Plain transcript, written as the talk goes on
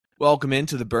Welcome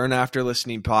into the Burn After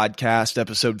Listening podcast,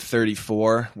 episode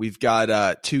 34. We've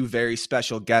got two very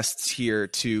special guests here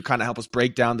to kind of help us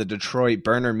break down the Detroit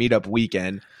Burner Meetup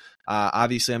weekend.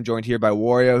 Obviously, I'm joined here by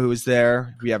Wario, who is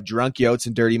there. We have Drunk Yotes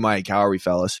and Dirty Mike. How are we,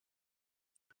 fellas?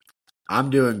 I'm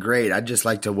doing great. I'd just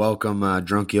like to welcome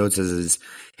Drunk Yotes as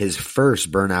his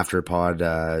first Burn After Pod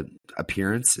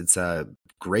appearance. It's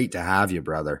great to have you,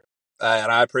 brother.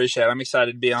 And I appreciate it. I'm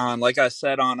excited to be on. Like I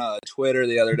said on Twitter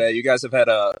the other day, you guys have had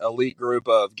an elite group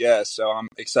of guests, so I'm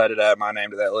excited to add my name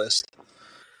to that list.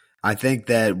 I think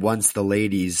that once the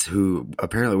ladies, who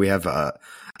apparently we have a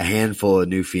handful of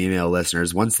new female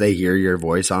listeners, once they hear your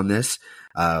voice on this,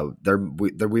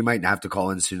 we might have to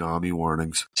call in tsunami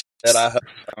warnings. That I hope,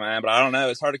 man, but I don't know.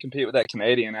 It's hard to compete with that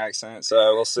Canadian accent, so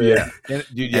we'll see. Yeah, dude.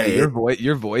 Yeah,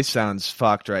 your voice sounds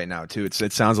fucked right now too. It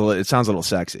sounds a little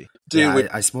sexy. Dude, yeah,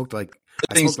 I smoked like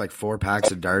 4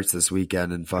 packs of darts this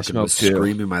weekend and fucking was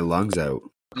screaming my lungs out.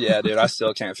 Yeah, dude, I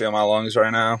still can't feel my lungs right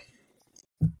now.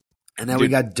 And then we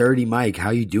got Dirty Mike.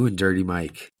 How you doing, Dirty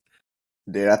Mike?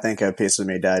 Dude, I think a piece of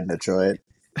me died in Detroit.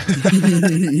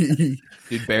 Dude,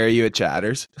 bury you at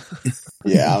Chatters.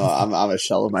 Yeah, I'm a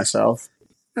shell of myself.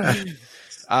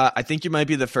 I think you might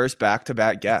be the first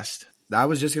back-to-back guest. I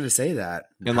was just gonna say that,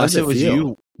 unless it was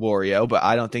you, Wario, but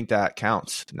I don't think that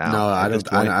counts. Now, no,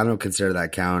 I don't consider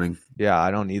that counting. Yeah,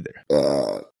 I don't either.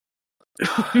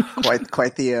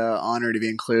 Quite the honor to be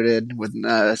included with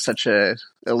such a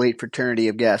elite fraternity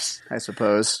of guests, I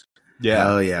suppose. Yeah,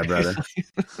 hell yeah, brother.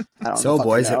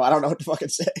 Boys, I don't know what to fucking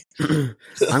say.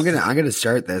 I'm gonna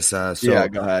start this. Yeah,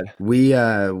 go ahead. We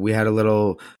had a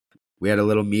little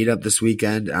meetup this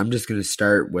weekend. I'm just gonna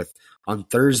start with on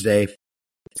Thursday.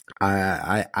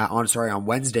 On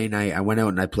Wednesday night, I went out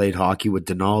and I played hockey with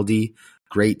Donaldi.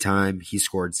 Great time. He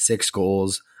scored 6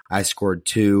 goals. I scored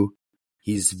 2.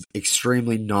 He's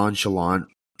extremely nonchalant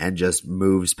and just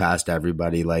moves past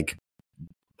everybody like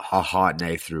a hot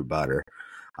knife through butter.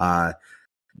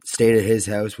 Stayed at his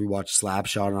house. We watched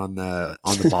Slapshot on the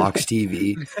box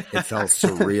TV. It felt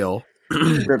surreal.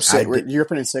 You're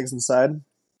putting cigs inside?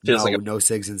 No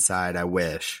cigs inside. I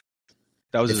wish.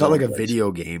 It felt like a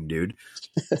video game, dude.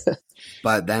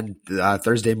 But then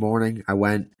Thursday morning, I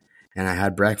went and I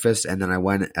had breakfast, and then I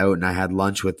went out and I had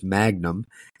lunch with Magnum,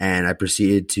 and I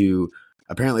proceeded to.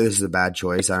 Apparently, this is a bad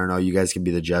choice. I don't know. You guys can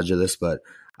be the judge of this, but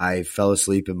I fell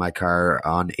asleep in my car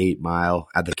on 8 Mile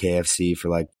at the KFC for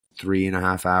like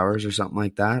 3.5 hours or something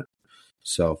like that.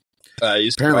 So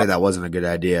apparently, that wasn't a good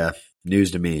idea.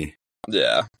 News to me.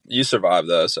 Yeah, you survived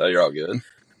though, so you're all good.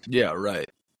 Yeah, right.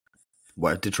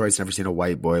 What? Detroit's never seen a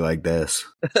white boy like this.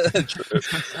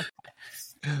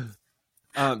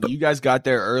 You guys got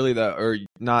there early, though, or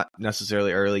not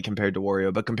necessarily early compared to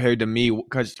Wario, but compared to me.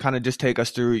 Because kind of just take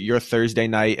us through your Thursday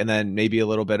night, and then maybe a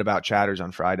little bit about Chatters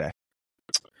on Friday.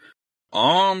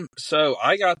 So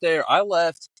I got there. I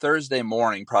left Thursday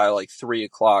morning, probably like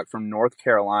 3:00 from North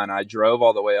Carolina. I drove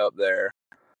all the way up there,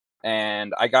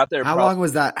 and I got there. How long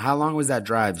was that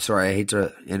drive? Sorry, I hate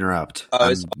to interrupt.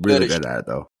 I'm really good at it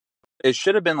though. It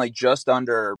should have been like just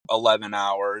under 11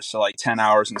 hours, so like 10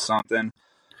 hours and something.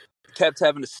 Kept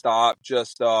having to stop,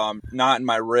 just not in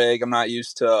my rig. I'm not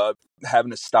used to having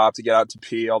to stop to get out to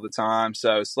pee all the time,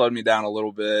 so it slowed me down a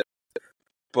little bit.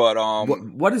 But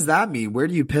what does that mean? Where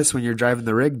do you piss when you're driving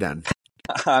the rig then?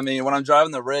 I mean, when I'm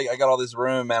driving the rig, I got all this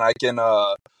room, man. I can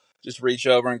just reach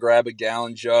over and grab a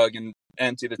gallon jug and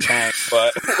empty the tank,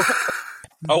 but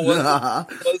I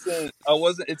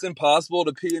wasn't. It's impossible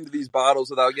to pee into these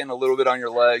bottles without getting a little bit on your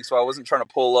leg, so I wasn't trying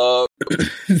to pull up.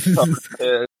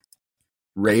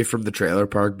 Ray from the Trailer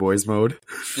Park Boys mode.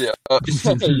 Yeah,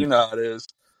 you know how it is.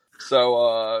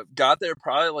 So got there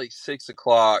probably like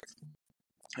 6:00,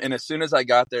 and as soon as I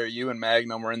got there, you and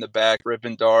Magnum were in the back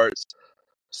ripping darts.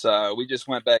 So we just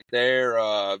went back there,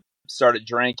 started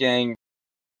drinking,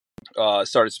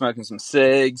 started smoking some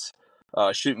cigs.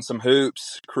 Shooting some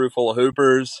hoops, crew full of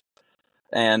hoopers,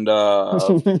 and yeah.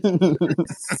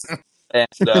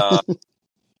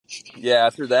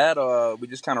 After that, we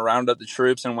just kind of rounded up the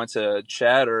troops and went to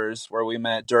Chatters, where we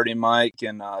met Dirty Mike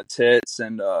and Tits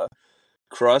and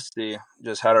Krusty.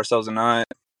 Just had ourselves a night.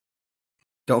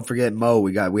 Don't forget Mo.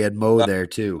 We had Mo there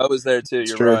too. I was there too.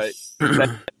 You're right.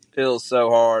 That feels so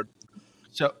hard.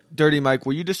 So, Dirty Mike,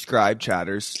 will you describe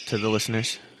Chatters to the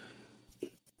listeners?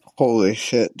 Holy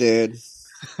shit, dude.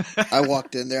 I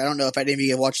walked in there. I don't know if I didn't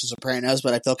even watch The Sopranos,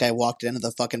 but I feel like I walked into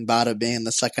the fucking Bada Bing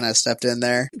the second I stepped in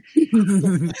there.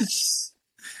 It's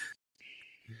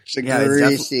a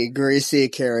greasy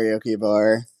karaoke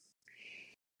bar.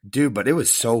 Dude, but it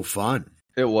was so fun.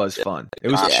 It was fun.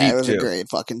 It was cheap, it was too. a great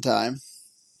fucking time.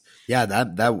 Yeah,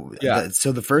 that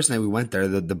so the first night we went there,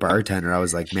 the bartender, I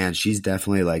was like, man, she's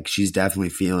definitely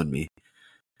feeling me.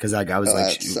 Because I was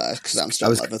because I'm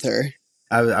still in love with her.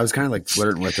 I was kind of like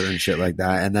flirting with her and shit like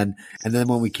that. And then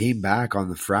when we came back on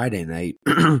the Friday night,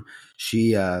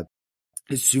 she as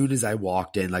soon as I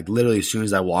walked in, like literally as soon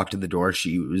as I walked in the door,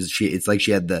 it's like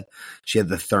she had the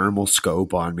thermal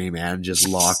scope on me, man, just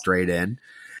locked right in.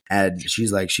 And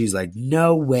she's like,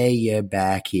 no way you're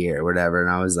back here, or whatever.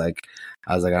 And I was like,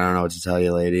 I don't know what to tell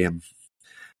you, lady. I'm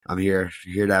here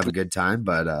to have a good time.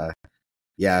 But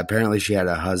yeah, apparently she had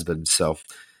a husband. So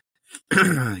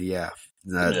yeah.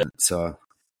 So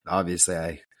obviously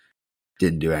I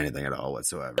didn't do anything at all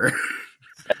whatsoever.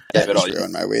 That just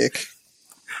ruined my week.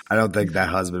 I don't think that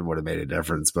husband would have made a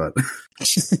difference, but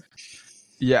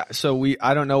yeah. So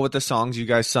I don't know what the songs you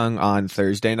guys sung on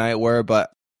Thursday night were,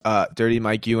 but Dirty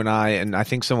Mike, you and I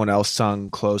think someone else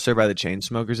sung Closer by the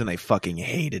Chainsmokers, and they fucking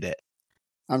hated it.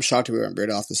 I'm shocked we weren't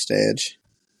booted off the stage.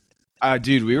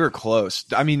 Dude, we were close.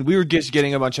 I mean, we were just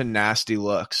getting a bunch of nasty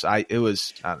looks. I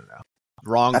don't know.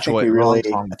 Wrong choice.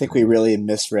 I think we really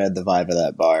misread the vibe of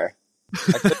that bar.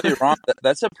 I could be wrong.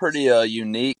 That's a pretty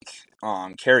unique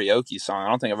karaoke song. I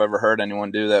don't think I've ever heard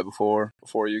anyone do that before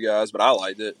you guys, but I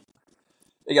liked it.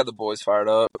 It got the boys fired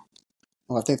up.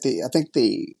 Well, I think the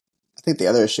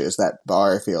other issue is that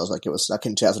bar feels like it was stuck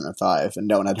in 2005 and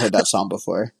no one had heard that song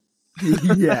before.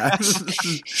 Yeah.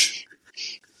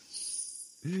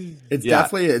 It's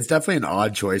definitely an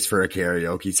odd choice for a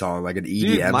karaoke song, like an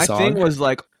EDM song. My thing was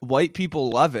like white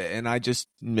people love it, and I just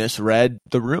misread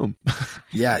the room.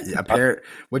 Yeah,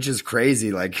 which is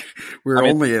crazy. Like we were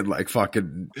only in like I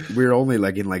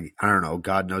don't know,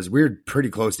 God knows, we were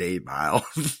pretty close to 8 Mile.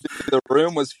 The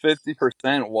room was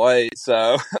 50% white,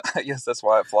 so I guess that's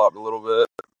why it flopped a little bit.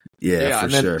 Yeah, for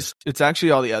sure. It's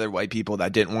actually all the other white people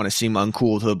that didn't want to seem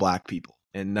uncool to the black people.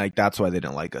 And like that's why they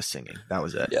didn't like us singing. That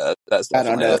was it. Yeah, that's. I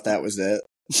don't know if that was it.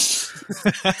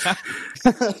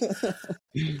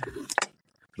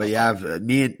 But yeah,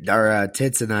 me and our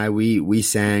Tits and I, we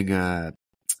sang.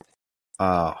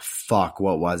 Fuck,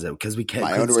 what was it? Because we can't.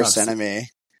 My Own Worst Enemy.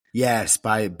 Yes,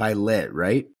 by Lit,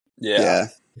 right? Yeah.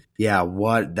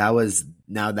 What that was?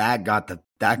 Now that got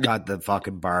the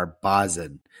fucking bar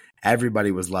buzzing.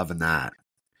 Everybody was loving that.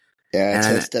 Yeah,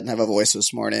 Tits didn't have a voice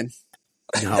this morning.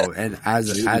 No, and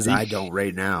as I don't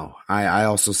right now, I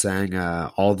also sang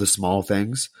All the Small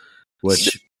Things,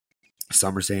 which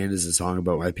some are saying is a song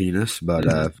about my penis, but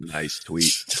nice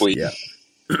tweet. Yeah.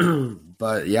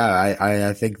 But yeah,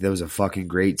 I think that was a fucking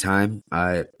great time.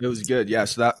 It was good. Yeah,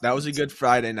 so that was a good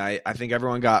Friday night. I think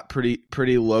everyone got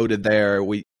pretty loaded there.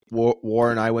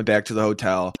 War and I went back to the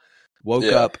hotel. Woke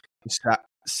up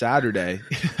Saturday.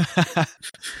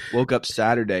 Woke up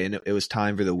Saturday and it was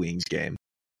time for the Wings game.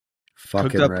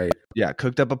 Fucking right. Yeah,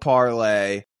 cooked up a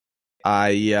parlay.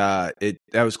 That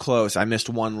was close. I missed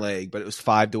one leg, but it was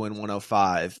 5 to win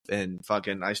 105. And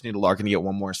fucking, I just need Larkin to get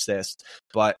one more assist.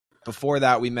 But before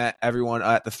that, we met everyone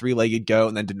at the 3-legged goat,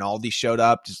 and then Denaldi showed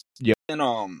up. And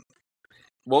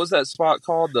what was that spot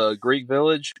called? The Greek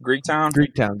Village,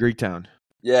 Greektown.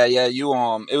 Yeah. You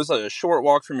it was like a short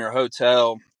walk from your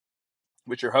hotel,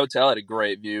 which your hotel had a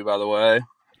great view, by the way.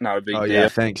 Not a big deal. Yeah,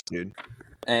 thanks, dude.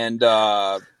 And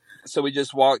so we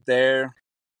just walked there,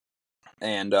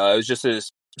 and it was just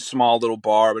this small little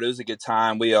bar, but it was a good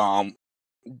time. We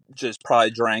just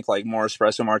probably drank like more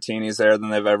espresso martinis there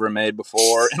than they've ever made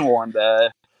before in one day.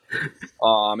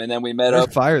 And then we met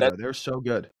up. Fire though, they're so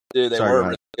good. Dude, they were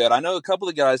really good. I know a couple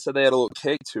of guys said they had a little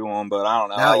kick to them, but I don't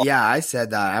know. Yeah, I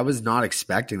said that. I was not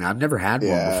expecting that. I've never had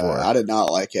one before. I did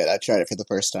not like it. I tried it for the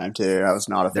first time too. I was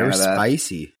not a fan of that. They're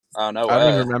spicy. Oh no! I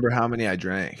don't even remember how many I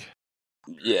drank.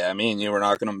 Yeah, me and you were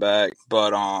knocking them back,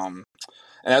 but and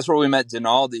that's where we met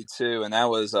Denaldi too, and that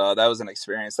was an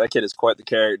experience. That kid is quite the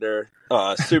character.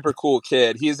 Super cool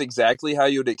kid. He is exactly how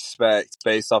you would expect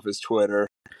based off his Twitter.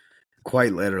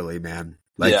 Quite literally, man.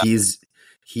 Like he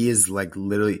is like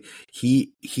literally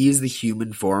he is the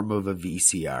human form of a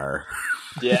VCR.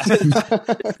 Yeah.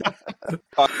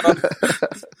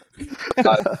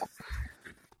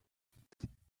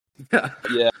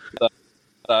 Yeah.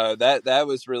 That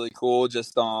was really cool.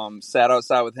 Just sat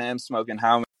outside with him smoking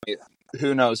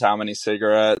who knows how many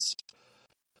cigarettes,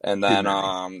 and then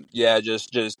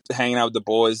just hanging out with the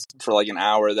boys for like an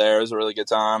hour there. It was a really good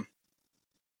time.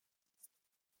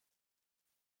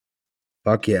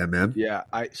 Fuck yeah, man. Yeah,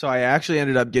 I actually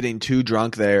ended up getting too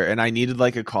drunk there, and I needed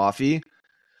like a coffee.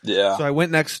 Yeah. So I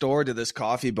went next door to this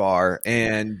coffee bar,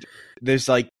 and there's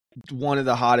like one of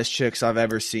the hottest chicks I've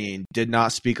ever seen. Did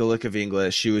not speak a lick of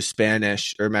English. She was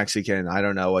Spanish or Mexican. I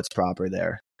don't know what's proper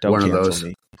there. Don't one of cancel those.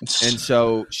 me. And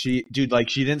so she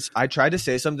didn't. I tried to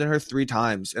say something to her 3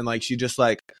 times, and like she just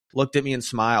like looked at me and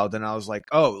smiled, and I was like,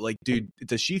 "Oh, like, dude,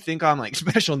 does she think I'm like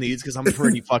special needs? Because I'm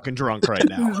pretty fucking drunk right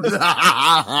now."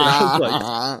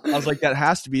 I was like, that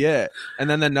has to be it. And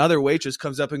then another waitress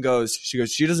comes up and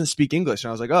she doesn't speak English, and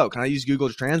I was like, "Oh, can I use Google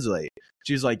Translate?"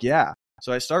 She's like, "Yeah."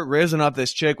 So I start raising up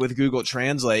this chick with Google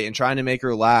Translate and trying to make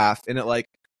her laugh, and it like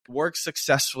worked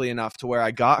successfully enough to where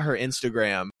I got her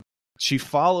Instagram. She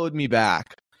followed me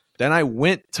back. Then I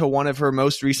went to one of her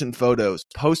most recent photos,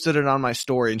 posted it on my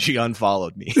story, and she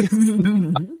unfollowed me.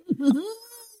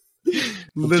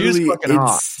 Literally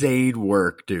insane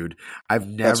work, dude. I've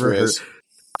never heard.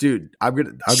 Dude, I'm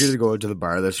gonna go to the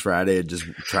bar this Friday and just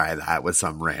try that with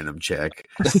some random chick.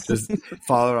 Just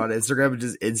follow her on Instagram and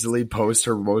just instantly post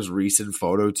her most recent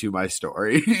photo to my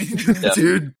story. Yeah.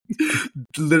 Dude,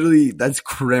 literally, that's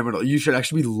criminal. You should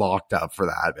actually be locked up for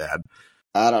that, man.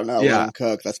 I don't know. Yeah. Let him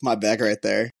cook. That's my bag right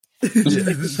there.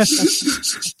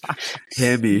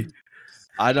 Hammy.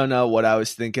 I don't know what I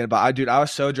was thinking about. I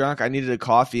was so drunk. I needed a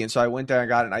coffee. And so I went there and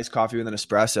got an iced coffee with an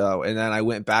espresso. And then I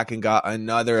went back and got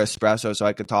another espresso so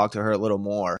I could talk to her a little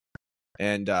more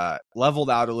and leveled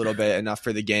out a little bit enough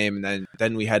for the game. And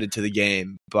then we headed to the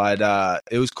game. But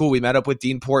it was cool. We met up with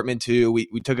Dean Portman, too. We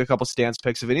took a couple stance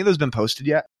pics. Have any of those been posted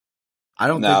yet? I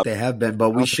don't think they have been, but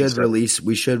we should release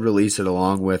it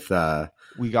along with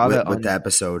we got it with the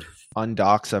episode.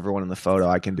 Undox everyone in the photo.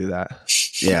 I can do that.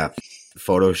 Yeah.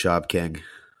 Photoshop king.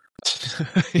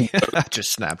 Yeah,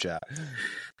 just Snapchat.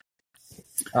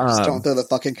 Just don't throw the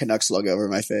fucking Canucks logo over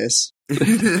my face.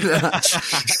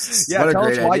 Yeah, tell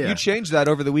us why you changed that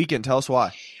over the weekend. Tell us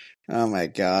why. Oh my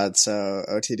god. So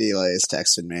OTD Lays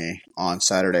texted me on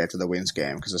Saturday after the Wings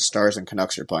game because the Stars and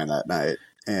Canucks are playing that night.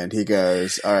 And he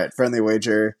goes, all right, friendly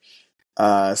wager.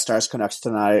 Stars Canucks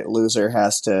tonight. Loser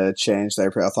has to change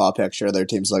their profile picture, their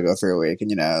team's logo for a week.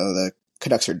 And, the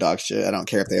Canucks are dog shit. I don't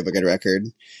care if they have a good record.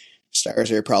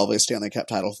 Stars are probably Stanley Cup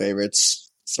title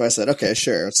favorites. So I said, okay,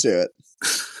 sure, let's do it.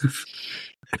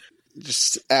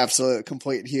 Just absolute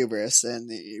complete hubris. And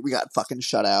we got fucking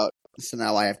shut out. So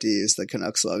now I have to use the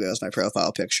Canucks logo as my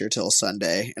profile picture till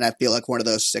Sunday. And I feel like one of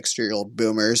those 60-year-old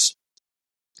boomers.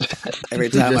 Every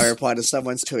time I reply to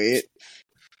someone's tweet.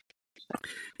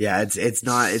 Yeah, it's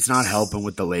not helping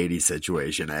with the lady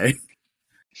situation, eh?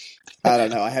 I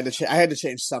don't know. I had to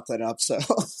change something up. So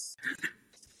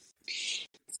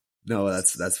no,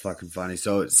 that's fucking funny.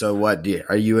 So what?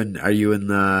 Are you in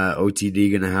the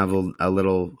OTD gonna have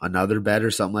another bet or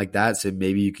something like that? So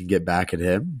maybe you can get back at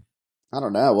him. I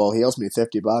don't know. Well, he owes me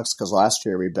 $50 because last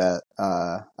year we bet.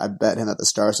 I bet him that the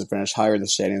Stars would finish higher in the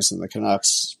stadiums than the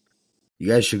Canucks. You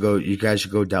guys should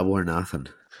go double or nothing.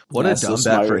 What a dumb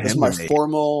bet for him. This is my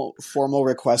formal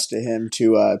request to him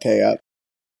to pay up.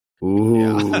 Ooh.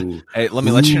 Yeah. Hey, let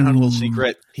me let you in on a little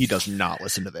secret. He does not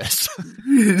listen to this.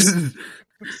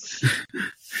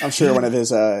 I'm sure one of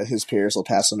his peers will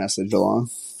pass the message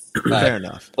along. Fair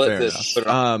enough.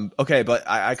 Okay, but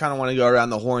I kind of want to go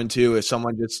around the horn too. If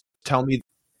someone just tell me.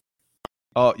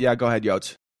 Oh yeah, go ahead,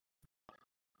 Yotes.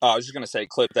 I was just gonna say,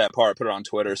 clip that part, put it on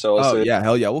Twitter. So yeah,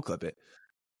 hell yeah, we'll clip it.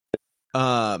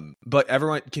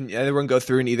 But can everyone go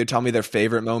through and either tell me their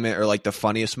favorite moment or like the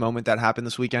funniest moment that happened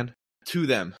this weekend to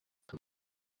them?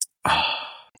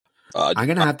 I'm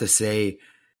gonna have to say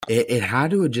it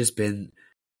had to have just been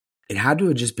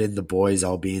the boys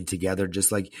all being together.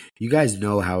 Just like you guys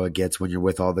know how it gets when you're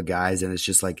with all the guys, and it's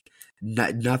just like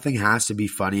nothing has to be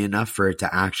funny enough for it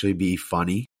to actually be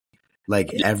funny.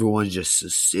 Like everyone's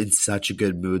just in such a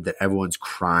good mood that everyone's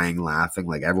crying, laughing,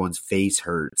 like everyone's face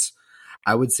hurts.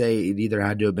 I would say it either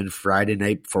had to have been Friday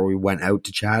night before we went out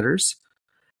to Chatters,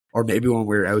 or maybe when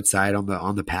we were outside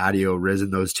on the patio,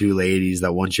 rizzing those two ladies,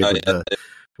 that one chick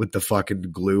with the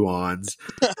fucking glue-ons.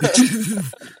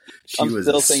 She was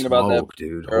still thinking about that,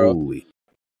 dude. Girl. Holy!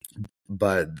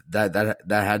 But that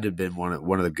had to have been one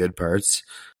of the good parts.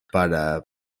 But I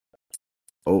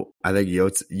think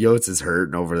Yotes is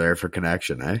hurting over there for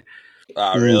connection, eh?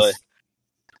 Really?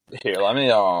 Here, let me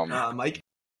Mike.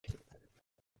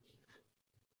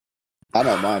 I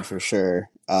don't mind for sure.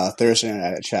 Thursday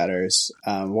night at Chatters.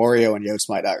 Wario and Yotes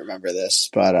might not remember this,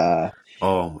 but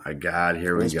oh my god,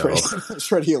 here we go. It was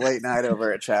pretty late night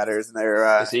over at Chatters, and they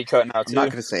were is he cutting out I'm not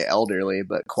going to say elderly,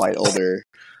 but quite older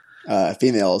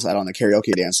females out on the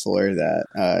karaoke dance floor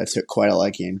that took quite a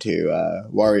liking to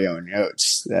Wario and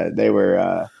Yotes. That they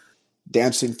were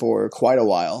dancing for quite a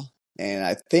while. And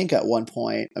I think at one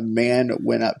point a man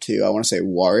went up to, I want to say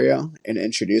Wario, and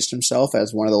introduced himself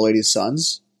as one of the ladies'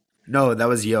 sons. No, that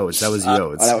was Yotes. That was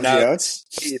Yotes. Oh, that was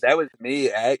Yotes? Hey, that was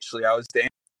me, actually. I was dancing.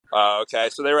 Okay,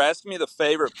 so they were asking me the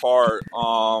favorite part.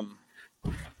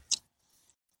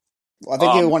 Well, I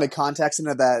think you wanted context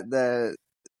into that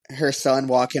her son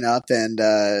walking up and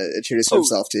introducing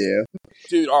himself to you.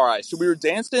 Dude, all right. So we were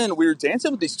dancing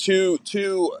with these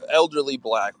two elderly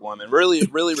black women. Really,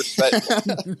 really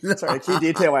respectful. Sorry, key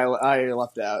detail I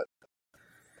left out.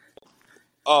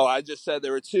 Oh, I just said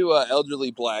there were two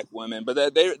elderly black women,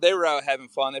 but they were out having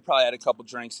fun. They probably had a couple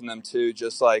drinks in them too,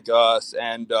 just like us.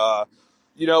 And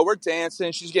we're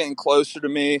dancing. She's getting closer to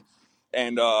me,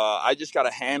 and I just got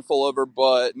a handful of her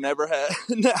butt. Never had.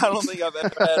 I don't think I've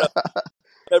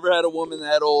ever had a woman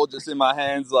that old just in my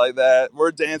hands like that.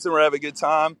 We're dancing. We're having a good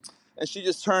time, and she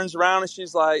just turns around and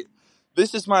she's like,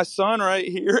 "This is my son right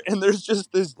here." And there's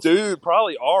just this dude,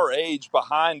 probably our age,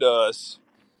 behind us.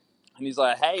 And he's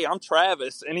like, "Hey, I'm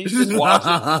Travis," and he's just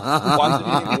watching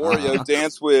me and Wario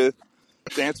dance with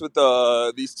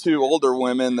these two older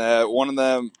women. That one of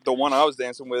them, the one I was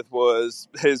dancing with, was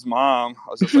his mom. I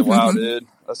was just like, "Wow, dude,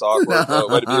 that's awkward." But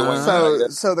way to be a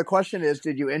woman. So the question is,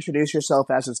 did you introduce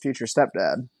yourself as his future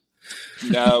stepdad?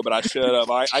 No, but I should have.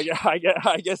 I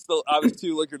guess I was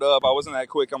too liquored up. I wasn't that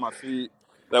quick on my feet.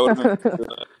 That would have been.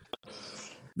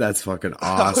 That's fucking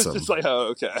awesome. I was just like, "Oh,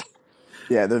 okay."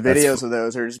 Yeah, the videos of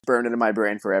those are just burned into my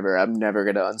brain forever. I'm never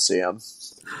going to unsee them.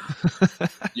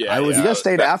 You guys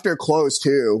stayed after close,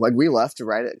 too. Like, we left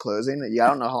right at closing. Yeah, I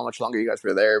don't know how much longer you guys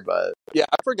were there, but... Yeah,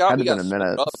 I forgot we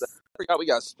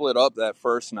got split up that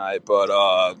first night, but,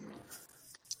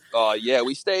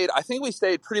 we stayed... I think we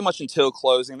stayed pretty much until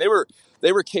closing. They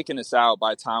were kicking us out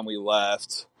by the time we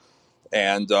left,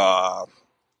 and,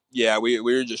 we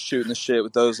were just shooting the shit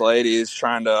with those ladies,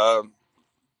 trying to...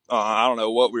 I don't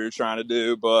know what we were trying to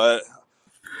do, but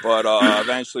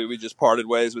eventually we just parted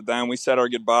ways with them. We said our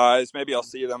goodbyes. Maybe I'll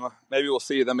see them. Maybe we'll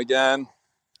see them again.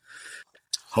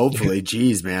 Hopefully,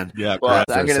 geez, man. Yeah,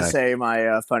 I'm gonna say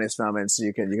my funniest moments.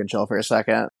 You can chill for a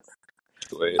second.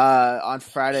 On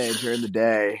Friday during the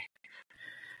day,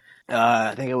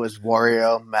 I think it was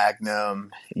Wario,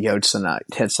 Magnum, Yotes, and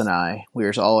Tits and I. We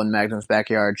were all in Magnum's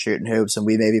backyard shooting hoops, and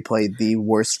we maybe played the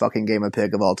worst fucking game of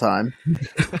Pig of all time.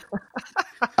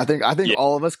 I think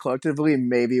all of us collectively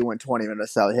maybe went 20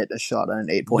 minutes without hitting a shot on an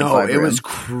 8.5. No, it was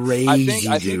crazy.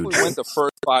 I think we went the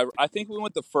first 5. I think we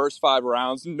went the first 5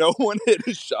 rounds. No one hit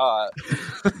a shot.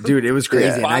 Dude, it was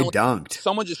crazy, and I dunked.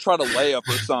 Someone just tried a layup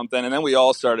or something, and then we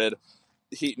all started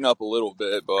heating up a little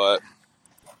bit. But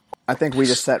I think we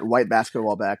just set white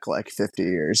basketball back like 50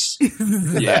 years.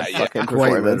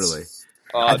 Quite literally.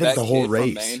 I think the whole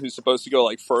race. From Maine, who's supposed to go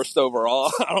like first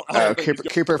overall.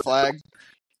 Cooper Flag.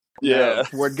 Yeah.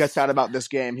 Word gets out about this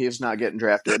game, he's not getting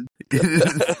drafted.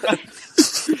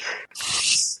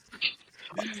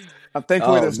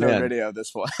 Thankfully, there's no video of this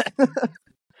one.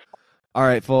 All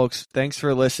right, folks. Thanks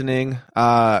for listening.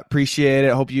 Appreciate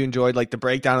it. Hope you enjoyed the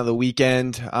breakdown of the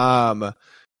weekend.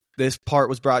 This part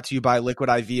was brought to you by Liquid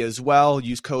IV as well.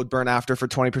 Use code BURNAFTER for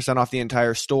 20% off the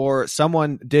entire store.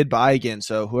 Someone did buy again,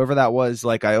 so whoever that was,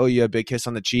 I owe you a big kiss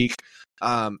on the cheek.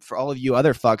 For all of you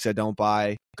other fucks that don't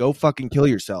buy, go fucking kill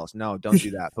yourselves. No, don't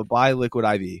do that. But buy Liquid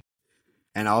IV.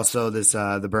 And also, this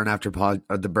the Burn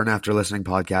After Listening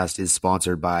podcast is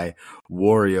sponsored by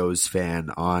Wario's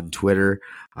Fan on Twitter.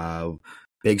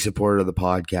 Big supporter of the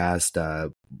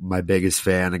podcast. My biggest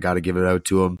fan. I got to give it out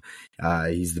to him.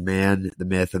 He's the man, the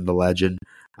myth, and the legend.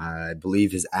 I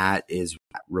believe his @ is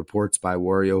Reports by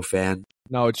Wario Fan.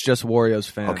 No, it's just Wario's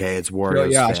Fan. Okay, it's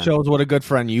Wario's Fan. Fan. Yeah, shows what a good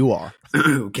friend you are.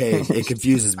 Okay, it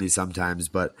confuses me sometimes,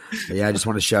 but yeah, I just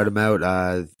want to shout him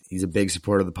out. He's a big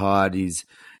supporter of the pod. He's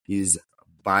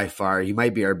by far, he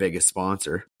might be our biggest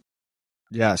sponsor.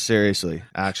 Yeah, seriously,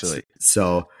 actually.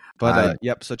 So, but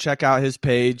so check out his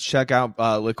page, check out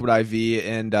Liquid IV,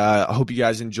 and I hope you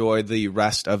guys enjoy the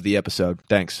rest of the episode.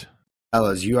 Thanks.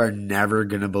 Fellas, you are never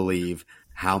going to believe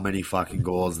how many fucking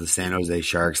goals the San Jose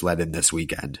Sharks let in this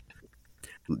weekend.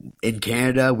 In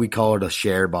Canada, we call it a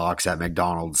share box at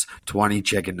McDonald's, 20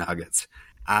 chicken nuggets.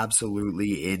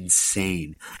 Absolutely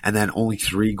insane. And then only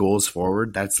 3 goals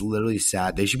forward. That's literally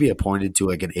sad. They should be appointed to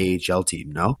an AHL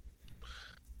team, no?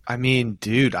 I mean,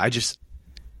 dude,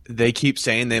 they keep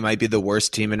saying they might be the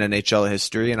worst team in NHL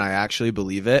history, and I actually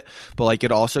believe it. But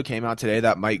it also came out today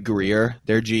that Mike Greer,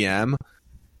 their GM,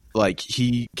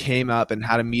 he came up and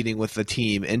had a meeting with the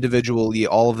team individually,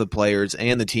 all of the players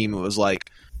and the team. It was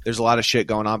there's a lot of shit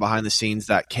going on behind the scenes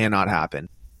that cannot happen.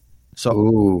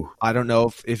 So I don't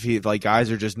know if he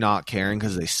guys are just not caring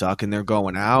because they suck and they're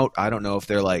going out. I don't know if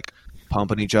they're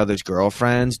pumping each other's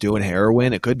girlfriends, doing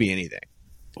heroin. It could be anything.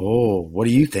 Oh, what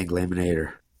do you think,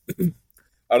 Laminator?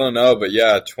 I don't know, but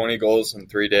yeah, 20 goals in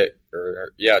 3 days.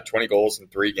 20 goals in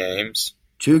 3 games.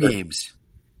 2 games.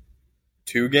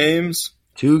 2 games?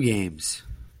 2 games.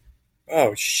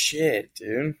 Oh shit,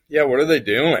 dude. Yeah, what are they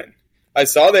doing? I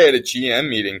saw they had a GM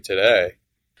meeting today.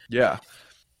 Yeah.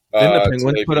 Didn't the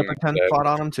Penguins put up a 10 spot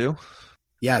on them too?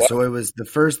 Yeah, what? So it was the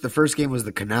first game was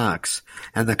the Canucks,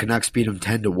 and the Canucks beat them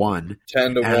 10-1.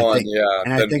 10-1, yeah.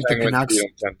 And I think the Canucks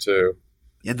beat them 10-2.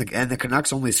 And the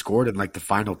Canucks only scored in like the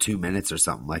final 2 minutes or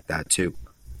something like that too.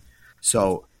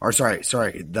 So, or sorry,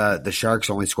 the Sharks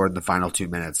only scored in the final 2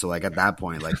 minutes. So like at that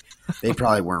point, like they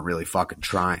probably weren't really fucking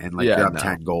trying. Like you're up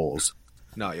 10 goals.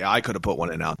 No, yeah, I could have put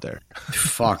one in out there.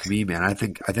 Fuck me, man. I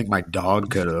think my dog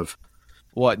could have.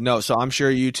 What? No, so I'm sure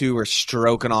you two were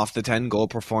stroking off the 10-goal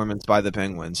performance by the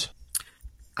Penguins.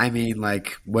 I mean,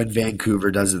 like when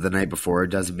Vancouver does it the night before, it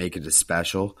doesn't make it as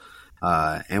special.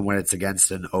 And when it's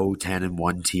against an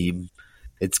 0-10-1 team,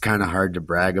 it's kind of hard to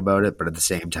brag about it. But at the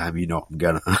same time, you know I'm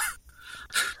gonna.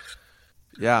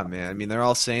 Yeah, man. I mean, they're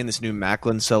all saying this new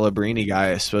Macklin Celebrini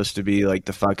guy is supposed to be like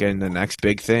the next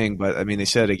big thing. But I mean, they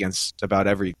said against about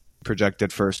every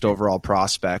projected first overall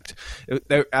prospect.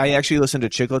 I actually listened to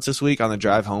Chicklets this week on the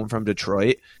drive home from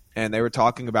Detroit, and they were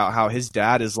talking about how his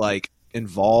dad is like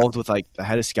involved with like the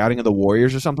head of scouting of the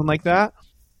Warriors or something like that.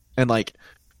 And like,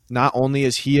 not only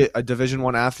is he a Division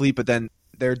I athlete, but then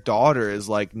their daughter is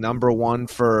like number one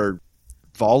for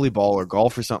volleyball or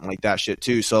golf or something like that shit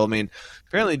too. So I mean,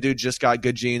 apparently dude just got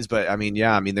good genes, but I mean,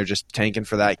 yeah, I mean they're just tanking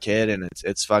for that kid, and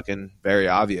it's fucking very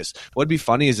obvious. What'd be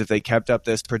funny is if they kept up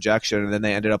this projection and then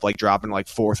they ended up like dropping like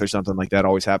fourth or something like that.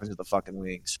 Always happens with the fucking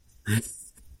Wings.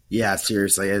 Yeah,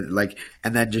 seriously. Like,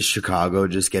 and then just Chicago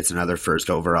just gets another first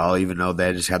overall, even though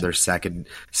they just had their second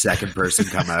person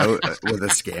come out with a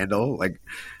scandal, like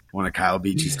one of Kyle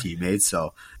Beach's teammates.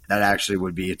 So that actually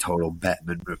would be a total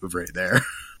Bettman move right there.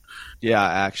 Yeah,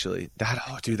 actually,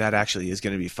 that actually is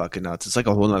going to be fucking nuts. It's like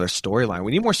a whole nother storyline.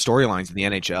 We need more storylines in the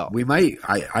NHL. We might,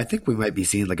 I think we might be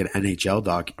seeing like an NHL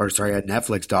a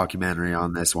Netflix documentary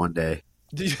on this one day.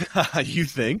 You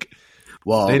think?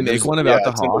 Well, they make one about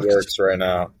the It's Hawks. in the works right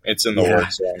now. It's in the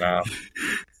works right now.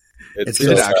 Is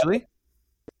it actually?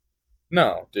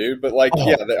 No, dude. But like,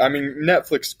 yeah, I mean,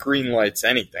 Netflix greenlights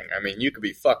anything. I mean, you could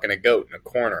be fucking a goat in a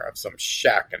corner of some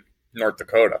shack in North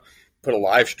Dakota. Put a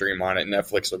live stream on it,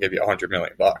 Netflix will give you $100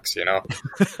 million, you know?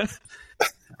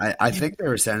 I think they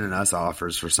were sending us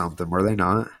offers for something, were they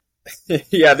not?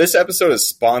 Yeah, this episode is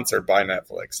sponsored by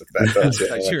Netflix. If that does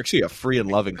You're actually a free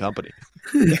and loving company.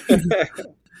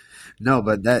 No,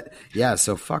 but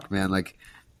so fuck, man. Like,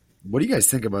 what do you guys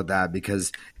think about that?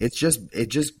 Because it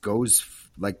just goes,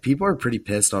 like, people are pretty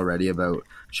pissed already about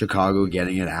Chicago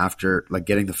getting it after, like,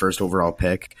 getting the first overall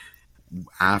pick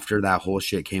after that whole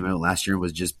shit came out last year and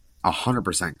was just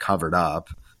 100% covered up.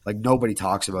 Like, nobody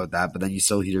talks about that, but then you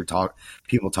still hear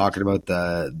people talking about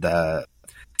the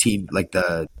team, like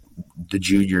the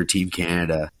junior Team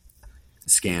Canada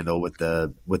scandal with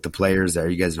the players there.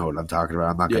 You guys know what I'm talking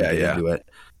about. I'm not going to get into it,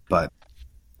 but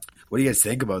what do you guys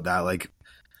think about that? Like,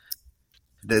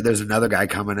 there's another guy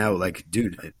coming out. Like,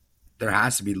 dude, there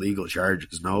has to be legal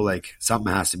charges. No, like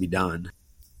something has to be done.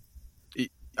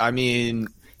 I mean,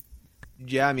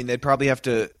 yeah, I mean they'd probably have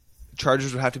to.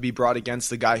 Charges would have to be brought against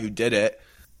the guy who did it.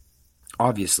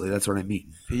 Obviously, that's what I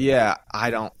mean. Yeah, I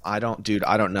don't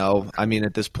know. I mean,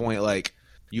 at this point, like,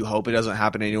 you hope it doesn't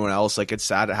happen to anyone else. Like, it's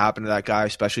sad it happened to that guy,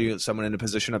 especially someone in a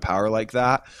position of power like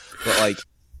that. But, like,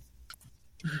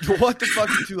 what the fuck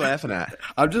are you laughing at?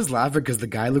 I'm just laughing because the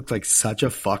guy looked like such a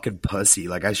fucking pussy.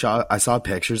 Like, I saw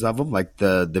pictures of him, like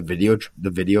the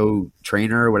video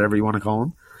trainer or whatever you want to call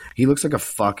him. He looks like a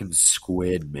fucking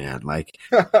squid, man. Like,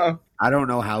 I don't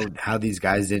know how these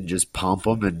guys didn't just pump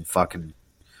him and fucking,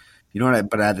 you know what?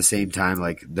 But at the same time,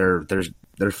 like they're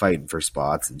fighting for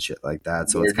spots and shit like that.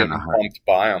 So it's kind of hard. Pumped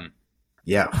by them.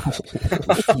 Yeah,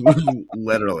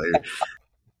 literally.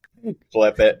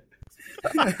 Flip it.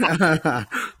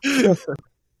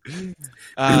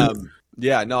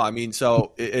 Yeah, no, I mean,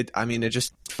 so it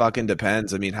just fucking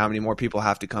depends. I mean, how many more people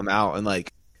have to come out and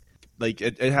like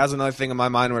it has another thing in my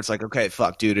mind where it's like, okay,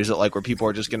 fuck, dude, is it like where people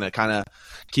are just gonna kind of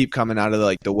keep coming out of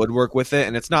the woodwork with it?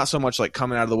 And it's not so much like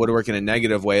coming out of the woodwork in a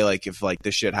negative way. Like if like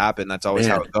this shit happened, that's always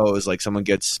how it goes. Like someone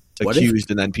gets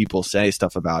accused and then people say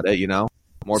stuff about it. You know,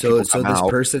 more people come out.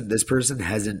 This person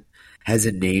hasn't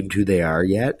named who they are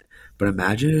yet. But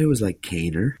imagine it was like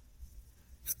Kaner.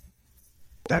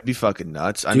 That'd be fucking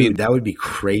nuts. Dude, I mean, that would be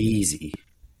crazy.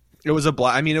 It was a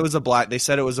black. I mean, it was a black. They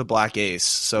said it was a black ace.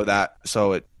 So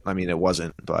it. I mean, it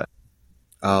wasn't. But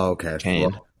okay.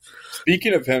 Kane. Well,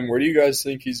 speaking of him, where do you guys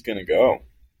think he's gonna go?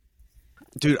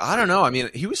 Dude, I don't know. I mean,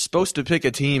 he was supposed to pick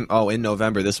a team. Oh, in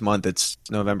November this month. It's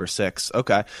November 6th.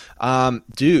 Okay.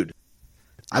 Dude,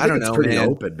 I don't know. It's pretty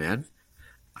open, man.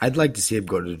 I'd like to see him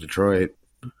go to Detroit.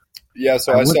 Yeah,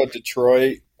 so I saw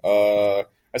Detroit. I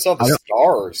saw the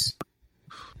Stars.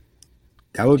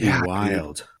 That would be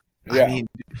wild. Yeah. I mean,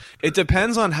 it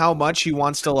depends on how much he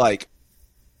wants to like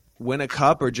win a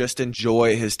cup or just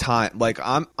enjoy his time. Like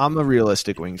I'm a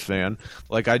realistic Wings fan.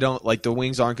 Like I don't like the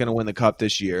Wings aren't going to win the cup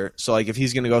this year. So like if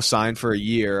he's going to go sign for a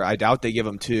year, I doubt they give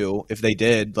him 2. If they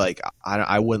did, like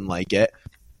I wouldn't like it.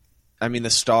 I mean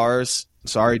the Stars,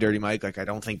 sorry Dirty Mike, like I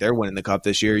don't think they're winning the cup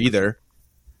this year either.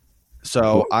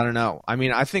 So I don't know. I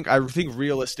mean I think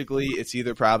realistically it's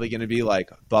either probably going to be like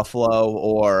Buffalo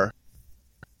or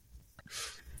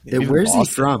where's Boston. He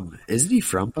from? Isn't he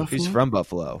from Buffalo? He's from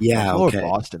Buffalo. Yeah, Buffalo okay. Or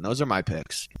Boston. Those are my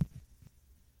picks.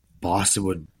 Boston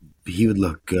would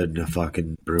look good in a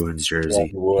fucking Bruins jersey. Yeah,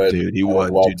 he would. Dude, he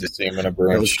would. Love to see him in a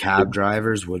Bruins. Those cab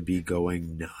drivers would be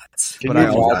going nuts. Can you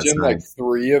imagine like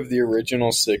 3 of the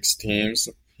original 6 teams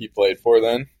he played for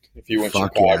then? If he went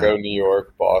Chicago, New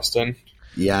York, Boston.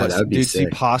 Yeah, that would be sick.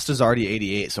 See, Pasta's already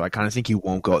 88, so I kind of think he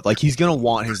won't go. Like, he's going to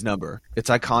want his number.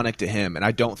 It's iconic to him, and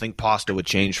I don't think Pasta would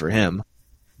change for him.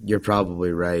 You're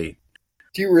probably right.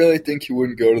 Do you really think he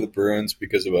wouldn't go to the Bruins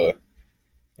because of a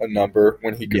number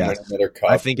when he could win another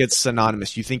cup? I think it's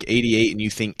synonymous. You think 88 and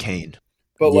you think Kane.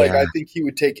 But, like, I think he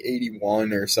would take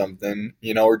 81 or something,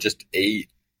 or just 8.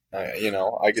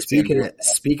 I could see him.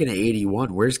 Speaking of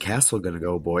 81, where's Castle going to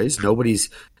go, boys?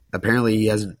 Apparently he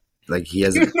hasn't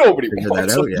nobody figured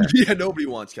wants that out yet. Yeah, nobody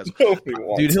wants Castle. Nobody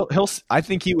wants Dude, I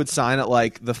think he would sign at,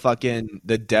 like,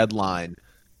 the deadline.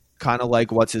 Kind of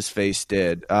like what's his face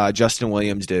did, Justin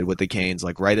Williams did with the Canes,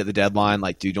 like right at the deadline.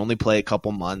 Like, dude, only play a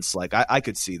couple months. Like, I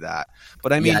could see that.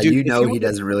 But I mean, dude, he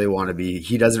doesn't really want to be.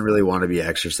 He doesn't really want to be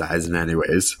exercising,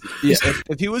 anyways. Yeah,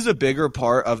 if he was a bigger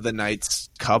part of the Knights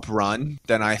Cup run,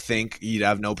 then I think he'd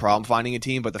have no problem finding a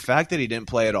team. But the fact that he didn't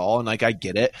play at all, and like I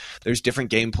get it, there's different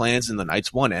game plans, and the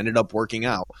Knights one ended up working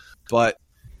out. But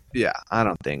yeah, I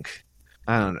don't think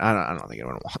anyone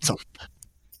wants him.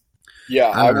 Yeah,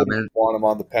 I wouldn't want him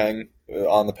on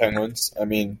the Penguins. I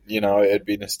mean, it'd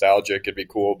be nostalgic, it'd be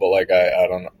cool, but like I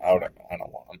don't want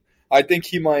him. I think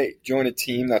he might join a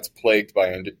team that's plagued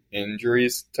by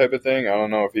injuries, type of thing. I don't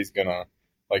know if he's gonna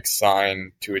like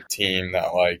sign to a team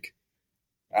that like.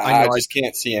 I just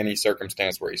can't see any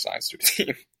circumstance where he signs to a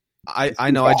team.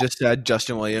 I know. I just said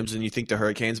Justin Williams, and you think the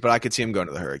Hurricanes, but I could see him going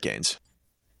to the Hurricanes.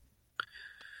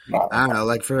 I don't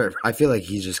know. I feel like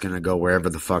he's just gonna go wherever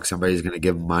the fuck somebody's gonna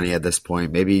give him money at this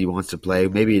point. Maybe he wants to play,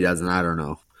 maybe he doesn't. I don't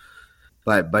know.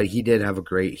 But he did have a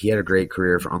great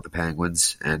career on the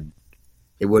Penguins, and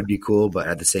it would be cool. But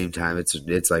at the same time,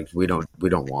 it's like we don't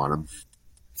want him.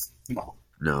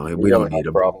 No, we don't need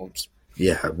him. Problems.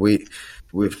 Yeah, we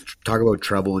talk about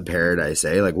trouble in paradise.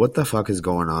 Like what the fuck is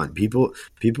going on? People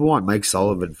want Mike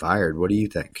Sullivan fired. What do you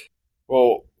think?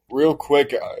 Well, real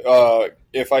quick,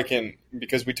 if I can,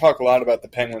 because we talk a lot about the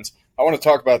Penguins, I want to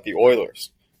talk about the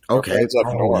Oilers. Okay.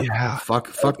 Up north. Yeah.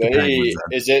 Fuck the Penguins.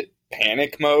 Is it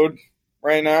panic mode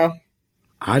right now?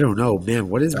 I don't know, man.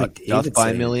 What is McDavid death by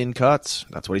saying? a million cuts?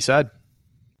 That's what he said.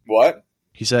 What?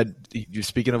 He said, you're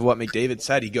speaking of what McDavid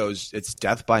said, he goes, it's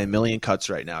death by a million cuts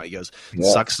right now. He goes, it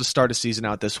sucks to start a season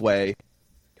out this way.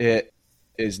 It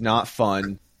is not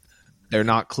fun. They're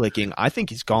not clicking. I think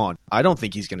he's gone. I don't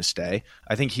think he's going to stay.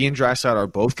 I think he and Draisaitl are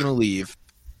both going to leave.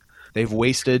 They've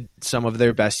wasted some of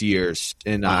their best years.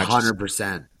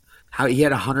 100%. How he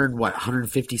had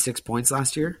 156 points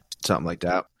last year? Something like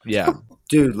that. Yeah.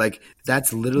 Dude, like,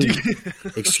 that's literally,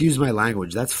 excuse my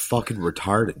language, that's fucking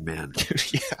retarded, man.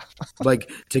 Dude, yeah.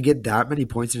 Like, to get that many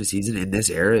points in a season in this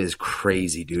era is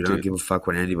crazy, dude. I don't give a fuck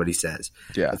what anybody says.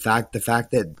 Yeah. The fact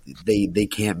that they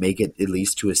can't make it at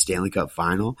least to a Stanley Cup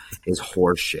final is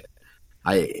horseshit.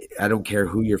 I don't care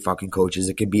who your fucking coach is.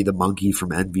 It could be the monkey from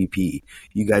MVP.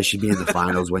 You guys should be in the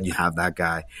finals when you have that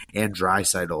guy. And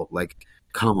Draisaitl. Like,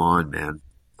 come on, man.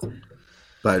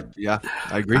 But yeah,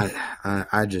 I agree.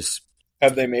 I just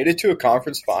have they made it to a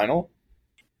conference final?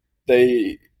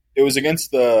 It was against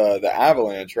the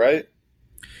Avalanche, right?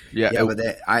 Yeah, but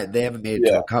they haven't made it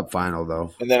to a cup final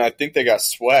though. And then I think they got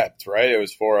swept, right? It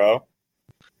was 4-0.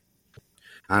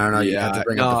 I don't know. You have to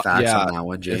bring up the facts on that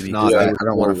one, Jamie. I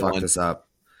don't want to fuck this up.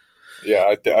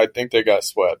 Yeah, I think they got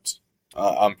swept.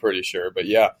 I'm pretty sure, but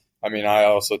yeah, I mean, I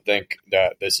also think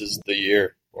that this is the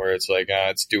year where it's like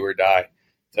it's do or die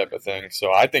type of thing.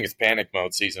 So I think it's panic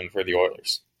mode season for the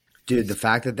Oilers. Dude, the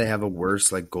fact that they have a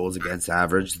worse like goals against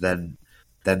average than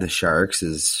the Sharks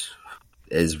is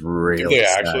real.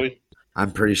 Yeah, actually,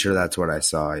 I'm pretty sure that's what I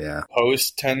saw. Yeah,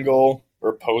 post 10 goal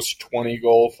or post 20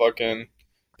 goal fucking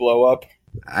blow up.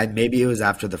 Maybe it was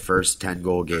after the first 10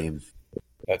 goal game.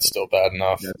 That's still bad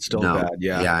enough. That's still bad.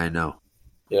 Yeah, yeah, I know.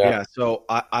 Yeah. So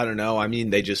I don't know. I mean,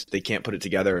 they can't put it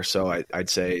together. So I'd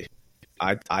say.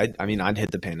 I'd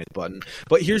hit the panic button.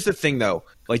 But here's the thing, though.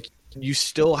 Like, you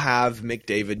still have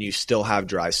McDavid and you still have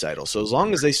Draisaitl. So as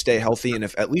long as they stay healthy, and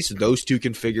if at least those two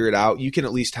can figure it out, you can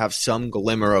at least have some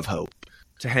glimmer of hope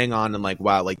to hang on and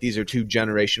wow, these are two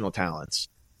generational talents.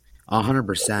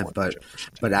 100%.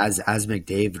 But as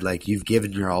McDavid, you've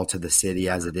given your all to the city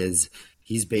as it is.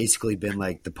 He's basically been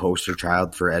the poster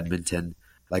child for Edmonton.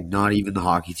 Not even the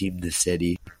hockey team, the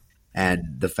city.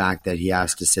 And the fact that he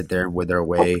has to sit there and wither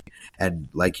away and,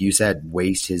 like you said,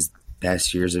 waste his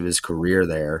best years of his career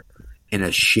there in a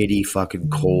shitty fucking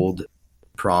cold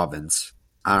province.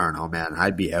 I don't know, man.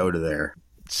 I'd be out of there.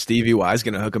 Stevie Y's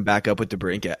going to hook him back up with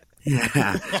DeBrincat.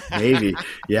 Yeah, maybe.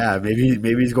 Yeah,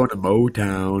 maybe he's going to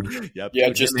Motown. Yep. Yeah,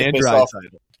 just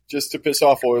to piss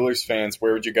off Oilers fans,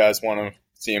 where would you guys want to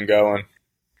see him going?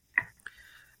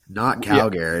 Not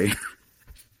Calgary. Yeah.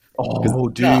 Oh,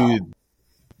 dude.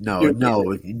 No,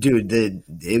 dude.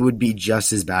 It would be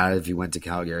just as bad if he went to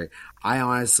Calgary. I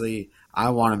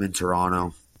want him in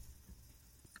Toronto.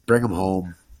 Bring him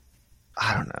home.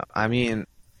 I don't know. I mean,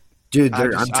 dude,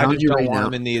 I'm telling you right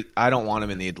now. I don't want him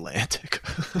in the Atlantic.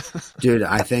 Dude,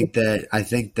 I think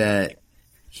that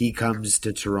he comes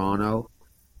to Toronto.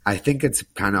 I think it's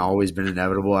kind of always been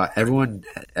inevitable. Everyone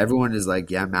is like,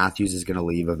 yeah, Matthews is going to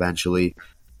leave eventually,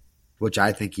 which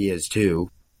I think he is too.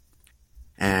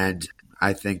 And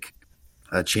I think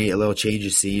a little change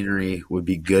of scenery would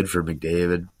be good for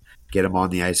McDavid. Get him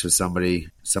on the ice with somebody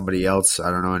else,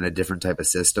 I don't know, in a different type of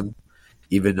system.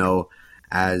 Even though,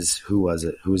 who was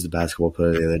the basketball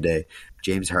player the other day?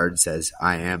 James Harden says,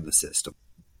 I am the system.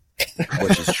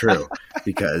 Which is true,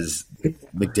 because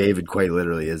McDavid quite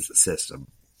literally is the system.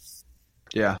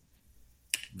 Yeah.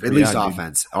 At least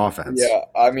offense. Yeah,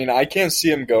 I mean, I can't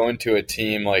see him going to a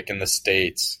team in the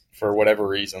States for whatever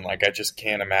reason. I just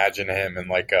can't imagine him in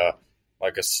a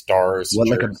Stars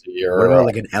jersey what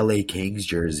about an LA Kings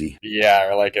jersey?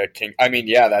 Yeah, or a King. I mean,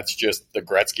 yeah, that's just the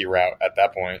Gretzky route at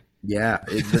that point. Yeah,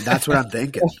 that's what I'm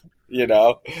thinking. I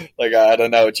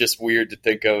don't know. It's just weird to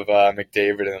think of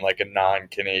McDavid in a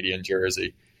non-Canadian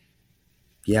jersey.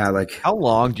 Yeah, how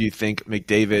long do you think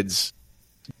McDavid's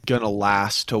gonna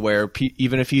last to where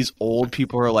even if he's old,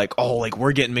 people are like, oh,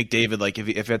 we're getting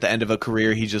McDavid. If at the end of a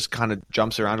career he just kind of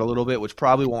jumps around a little bit, which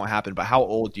probably won't happen. But how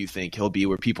old do you think he'll be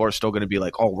where people are still going to be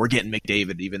like, oh, we're getting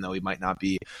McDavid, even though he might not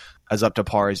be as up to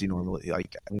par as he normally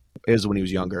is when he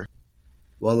was younger?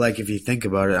 Well, if you think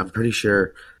about it, I'm pretty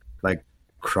sure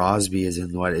Crosby is in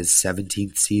his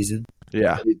 17th season.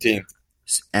 Yeah, 18th.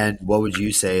 And what would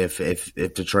you say if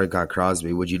Detroit got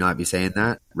Crosby? Would you not be saying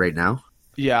that right now?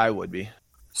 Yeah, I would be.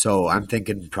 So I'm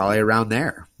thinking probably around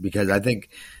there, because I think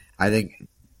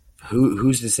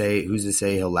who's to say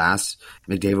he'll last?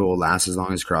 McDavid will last as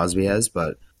long as Crosby has,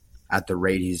 but at the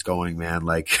rate he's going, man,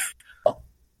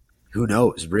 who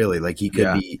knows? Really, he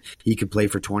could play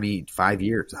for 25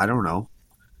 years. I don't know.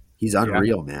 He's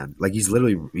unreal, man. He's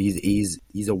literally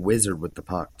he's a wizard with the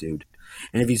puck, dude.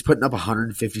 And if he's putting up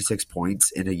 156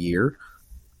 points in a year,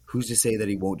 who's to say that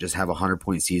he won't just have a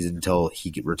 100-point season until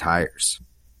he retires?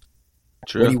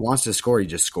 True. When he wants to score, he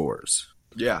just scores.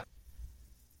 Yeah.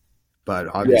 But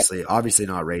obviously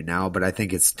not right now, but I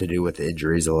think it's to do with the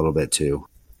injuries a little bit too.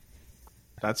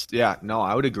 No,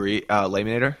 I would agree.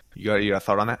 Laminator, you got a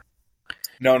thought on that?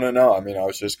 No. I mean, I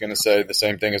was just going to say the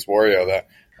same thing as Wario, that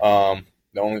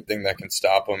the only thing that can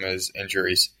stop him is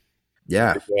injuries.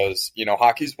 Yeah. Because,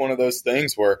 hockey's one of those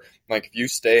things where, if you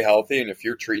stay healthy and if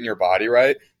you're treating your body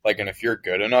right, and if you're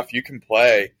good enough, you can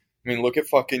play. I mean, look at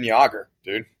fucking Yager,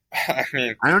 dude. I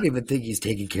mean, I don't even think he's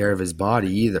taking care of his body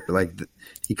either.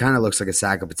 He kind of looks like a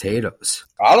sack of potatoes.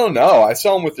 I don't know. I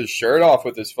saw him with his shirt off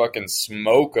with his fucking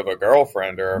smoke of a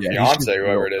girlfand or a fiance,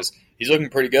 whoever it is. He's looking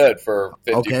pretty good for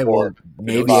 54. Okay, well,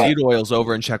 maybe seed oils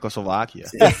over in Czechoslovakia.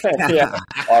 Yeah,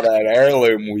 all that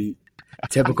heirloom wheat.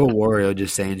 Typical Wario,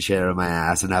 just saying shit out of my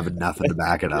ass and having nothing to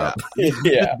back it up.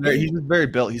 Yeah. He's very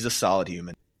built. He's a solid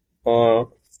human.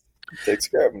 Takes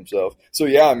care of himself. So,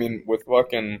 yeah, I mean, with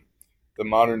fucking the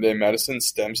modern day medicine,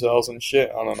 stem cells and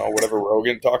shit, I don't know, whatever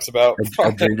Rogan talks about.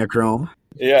 Adrenochrome.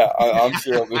 Yeah, I'm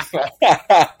sure.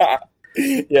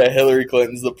 Yeah, Hillary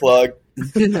Clinton's the plug.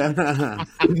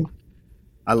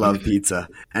 I love pizza.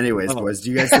 Anyways, boys,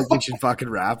 do you guys think we should fucking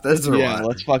wrap this or what?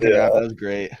 Let's fucking wrap. That was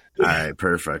great. All right,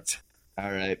 perfect.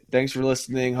 All right. Thanks for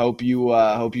listening. Hope you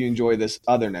enjoy this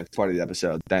other next part of the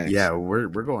episode. Thanks. Yeah, we're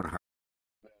going hard.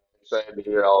 I'm excited to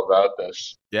hear all about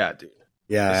this. Yeah, dude.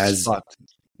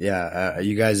 Yeah,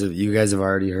 you guys have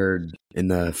already heard in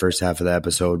the first half of the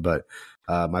episode, but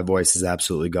my voice is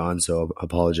absolutely gone, so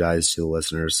apologize to the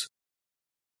listeners.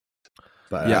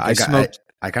 But yeah, I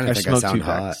kind of think I sound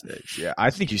hot. Backstage. Yeah,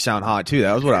 I think you sound hot too.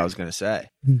 That was what I was gonna say.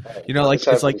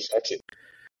 It's like sexy.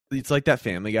 It's like that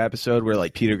Family Guy episode where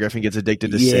like Peter Griffin gets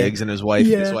addicted to cigs and his wife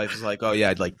is like, oh yeah,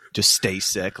 I'd like just stay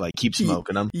sick, like keep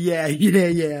smoking them. Yeah.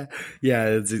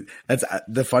 That's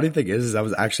the funny thing is I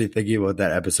was actually thinking about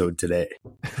that episode today,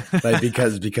 like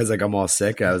because like I'm all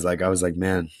sick. I was like,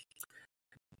 man,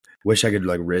 wish I could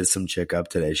like riz some chick up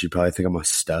today. She'd probably think I'm a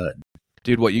stud.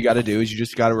 Dude, what you got to do is you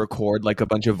just got to record like a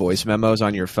bunch of voice memos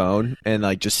on your phone and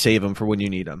like just save them for when you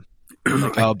need them.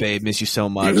 Like, oh babe, miss you so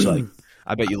much. Like,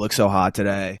 I bet you look so hot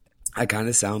today. I kind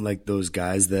of sound like those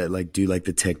guys that like do like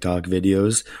the TikTok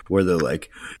videos where they're like,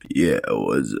 yeah,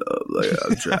 what's up? Like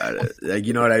I'm trying to, like,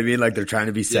 you know what I mean? Like they're trying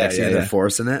to be sexy and they're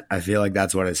forcing it. I feel like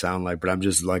that's what I sound like, but I'm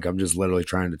just literally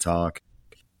trying to talk.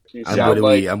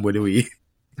 I'm widowy.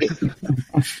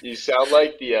 You sound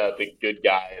like the good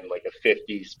guy in like a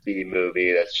 50s B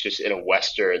movie that's just in a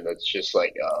Western that's just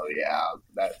like, oh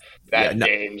yeah, that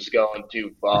game's going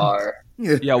too far.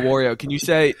 Yeah, Wario, can you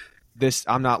say this?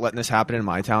 I'm not letting this happen in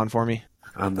my town for me.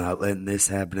 I'm not letting this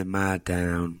happen in my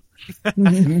town.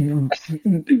 Can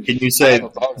you say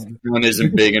this town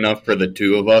isn't big enough for the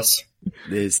two of us?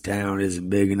 This town isn't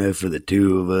big enough for the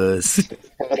two of us.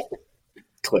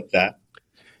 Clip that.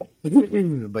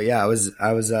 But yeah,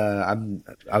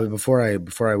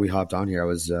 before we hopped on here,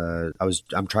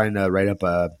 I'm trying to write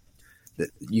up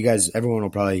you guys, everyone will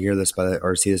probably hear this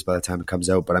or see this by the time it comes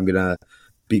out, but I'm gonna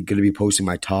be posting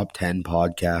my top 10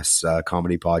 podcasts,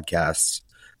 comedy podcasts.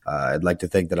 I'd like to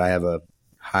think that I have a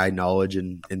high knowledge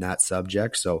in that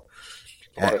subject, so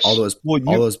all those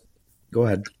go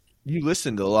ahead. You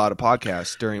listen to a lot of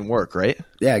podcasts during work, right?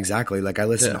 Yeah, exactly. Like I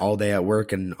listen all day at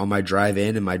work and on my drive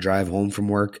in and my drive home from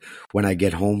work. When I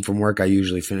get home from work, I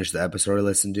usually finish the episode I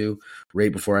listened to.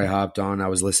 Right before I hopped on, I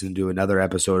was listening to another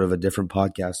episode of a different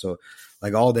podcast. So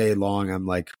like all day long, I'm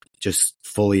like just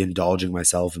fully indulging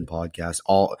myself in podcasts.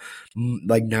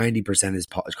 Like 90% is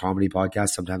comedy podcasts.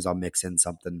 Sometimes I'll mix in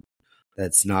something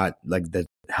that's not like that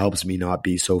helps me not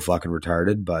be so fucking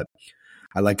retarded, but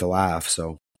I like to laugh.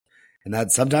 So.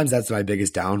 And sometimes that's my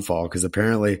biggest downfall because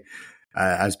apparently,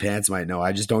 as Pants might know,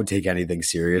 I just don't take anything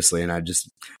seriously, and I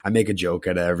make a joke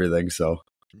out of everything. So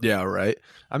yeah, right.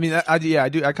 I mean, I do.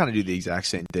 I kind of do the exact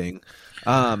same thing.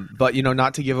 But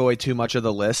not to give away too much of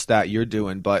the list that you're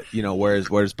doing, but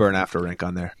where's Burn After rank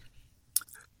on there?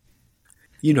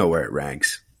 You know where it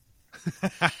ranks.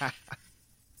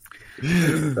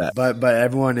 But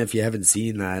everyone, if you haven't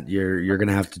seen that, you're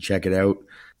gonna have to check it out.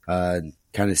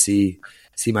 Kind of see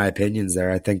my opinions there.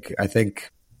 I think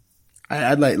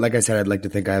I'd like I said, I'd like to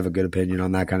think I have a good opinion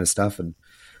on that kind of stuff, and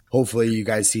hopefully you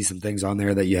guys see some things on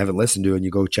there that you haven't listened to and you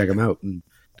go check them out. And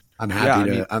I'm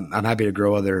happy I'm happy to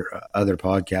grow other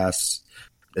podcasts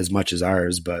as much as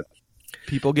ours, but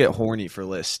people get horny for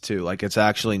lists too. Like it's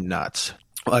actually nuts.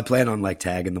 Well, I plan on like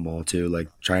tagging them all too, like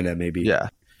trying to maybe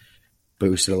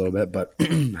boost it a little bit. But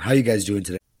how you guys doing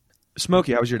today?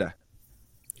 Smokey, how was your day?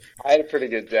 I had a pretty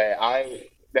good day.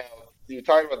 Now, you're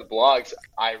talking about the blogs.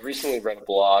 I recently read a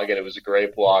blog, and it was a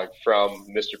great blog from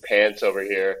Mr. Pants over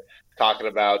here talking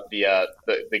about the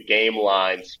game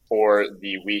lines for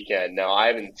the weekend. Now, I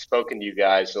haven't spoken to you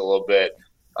guys a little bit.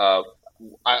 I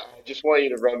just want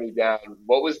you to run me down.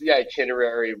 What was the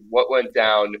itinerary? What went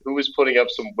down? Who was putting up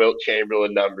some Wilt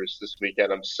Chamberlain numbers this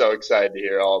weekend? I'm so excited to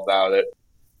hear all about it.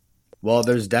 Well,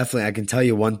 there's definitely – I can tell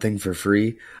you one thing for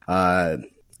free.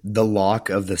 The lock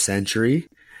of the century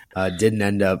didn't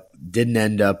end up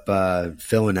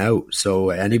filling out. So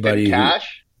anybody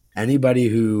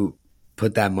who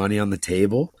put that money on the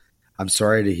table, I'm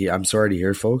sorry to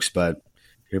hear, folks, but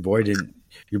your boy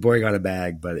got a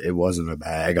bag, but it wasn't a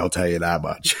bag. I'll tell you that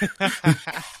much.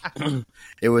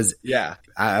 It was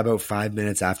about 5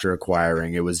 minutes after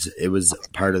acquiring. It was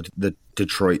part of the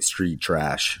Detroit street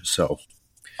trash. So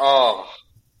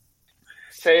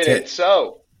say it ain't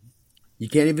so. You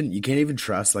can't even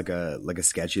trust like a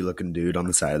sketchy looking dude on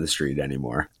the side of the street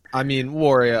anymore. I mean,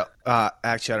 Wario.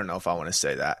 Actually, I don't know if I want to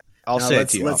say that. I'll say it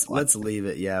to you. Let's leave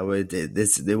it. Yeah,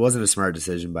 it wasn't a smart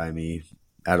decision by me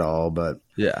at all. But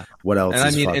yeah, what else? And I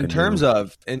mean, in terms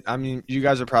of, you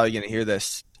guys are probably going to hear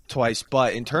this twice,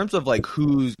 but in terms of like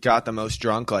who's got the most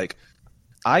drunk, like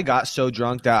I got so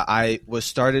drunk that I was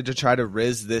started to try to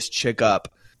riz this chick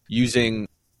up using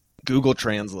Google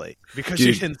Translate because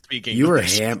she didn't speak English. You were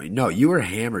hammered. No, you were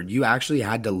hammered. You actually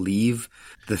had to leave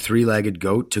the three-legged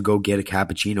goat to go get a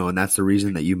cappuccino, and that's the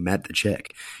reason that you met the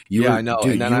chick. I know.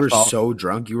 Dude, you were so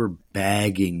drunk. You were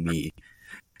begging me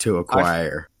to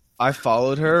acquire. I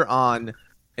followed her on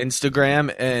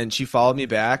Instagram, and she followed me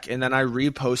back, and then I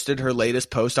reposted her latest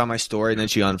post on my story, and then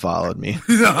she unfollowed me.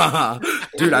 Dude,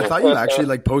 I thought you actually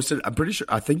like posted. I'm pretty sure.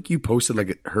 I think you posted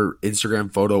like her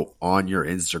Instagram photo on your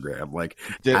Instagram, like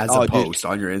as a post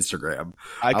on your Instagram.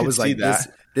 I was like,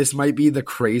 this might be the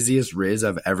craziest Riz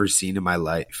I've ever seen in my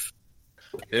life.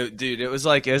 It was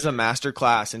like it was a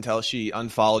masterclass until she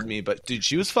unfollowed me. But dude,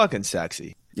 she was fucking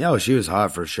sexy. Yeah, well, she was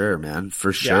hot for sure, man.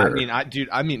 For sure. Yeah,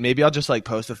 I mean, maybe I'll just like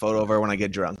post a photo of her when I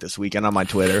get drunk this weekend on my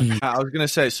Twitter. I was gonna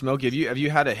say, Smokey, have you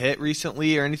had a hit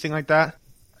recently or anything like that?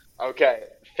 Okay,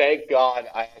 thank God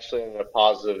I actually ended up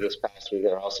positive this past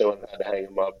weekend. I also had to hang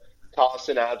him up. Toss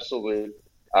an absolute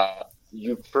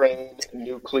Ukraine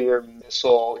nuclear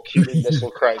missile, Cuban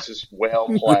Missile Crisis whale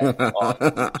play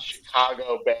on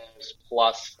Chicago Bears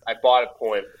plus. I bought a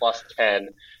point plus 10.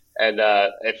 And I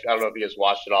don't know if you guys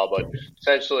watched it all, but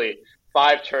essentially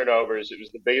 5 turnovers. It was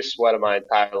the biggest sweat of my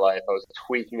entire life. I was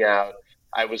tweaking out.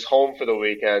 I was home for the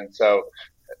weekend. So,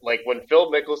 like, when Phil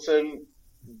Mickelson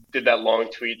did that long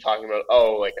tweet talking about,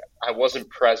 I wasn't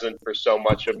present for so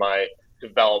much of my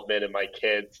development and my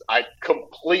kids, I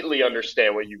completely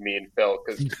understand what you mean, Phil,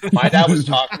 because my dad was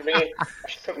talking to me.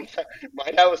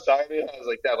 My dad was talking to me, and I was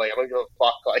like, Dad, like, I don't give a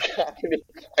fuck. Like,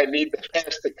 I need the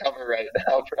Bears to cover right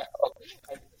now, bro.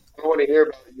 I don't want to hear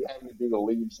about you having to do the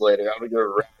leaves later. I'm going to go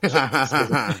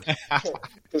around.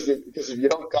 Because if you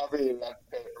don't cover, you have to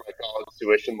pay for my college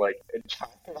tuition, like,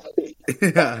 entirely.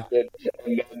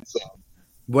 And then some.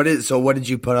 What did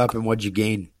you put up and what did you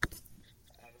gain? It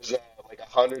was like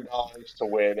 $100 to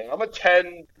win. And I'm a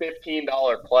 $10,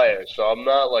 $15 player, so I'm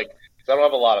not like, because I don't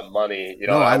have a lot of money. You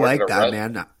know, no, I like that,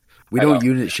 man. We don't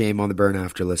unit shame on the Burn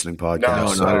After Listening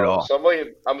podcast. No, not at all. So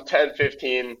I'm a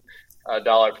 $10,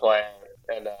 $15 player.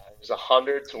 And it was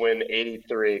 100 to win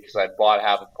 83 because I bought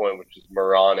half a point, which is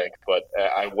moronic. But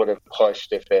I would have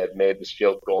pushed if they had made this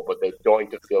field goal, but they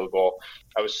doinked the field goal.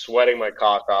 I was sweating my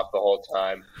cock off the whole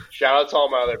time. Shout out to all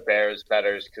my other Bears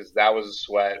bettors because that was a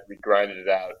sweat. We grinded it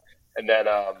out. And then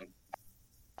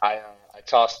I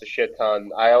tossed a shit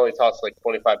ton. I only tossed like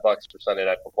 $25 for Sunday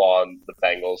Night Football on the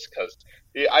Bengals because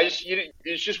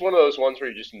it's just one of those ones where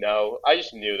you just know. I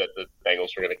just knew that the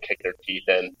Bengals were going to kick their teeth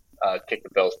in. Kick the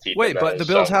Bills' teeth. Wait, but the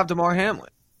Bills have DeMar Hamlin.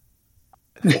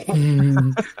 Bro,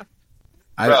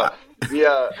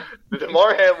 the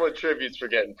DeMar Hamlin tributes were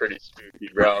getting pretty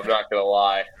spooky, bro. I'm not gonna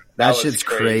lie. That shit's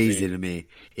crazy to me.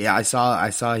 Yeah, I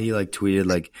saw he like tweeted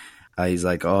like he's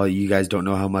like, oh, you guys don't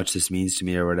know how much this means to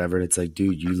me or whatever. It's like,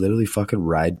 dude, you literally fucking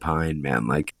ride pine, man.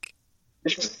 Like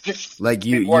he was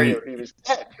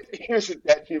dead. He was a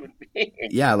dead human being.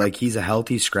 Yeah, like he's a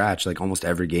healthy scratch like almost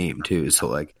every game too. So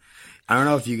like. I don't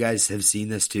know if you guys have seen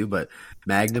this too, but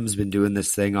Magnum's been doing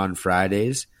this thing on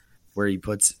Fridays where he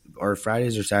puts, or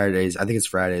Fridays or Saturdays, I think it's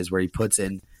Fridays, where he puts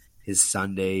in his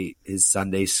Sunday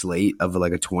slate of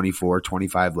like a 24,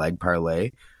 25 leg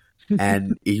parlay.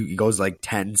 And he goes like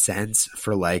 10 cents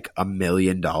for like $1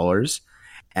 million.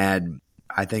 And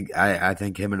I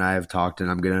think him and I have talked,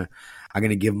 and I'm going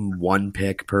to give him one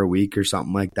pick per week or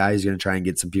something like that. He's going to try and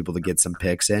get some people to get some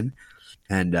picks in.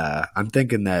 And I'm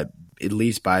thinking that at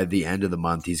least by the end of the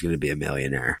month, he's going to be a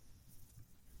millionaire.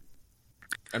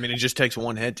 I mean, it just takes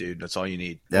one hit, dude. That's all you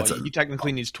need. He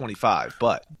technically needs 25,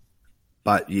 but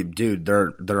dude,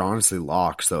 they're honestly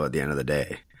locks though. At the end of the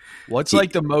day, what's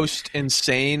like the most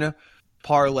insane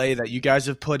parlay that you guys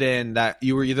have put in that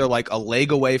you were either like a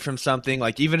leg away from something,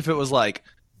 like even if it was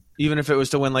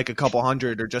to win like a couple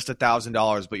hundred or just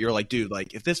 $1,000, but you're like, dude,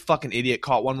 like if this fucking idiot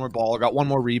caught one more ball or got one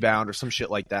more rebound or some shit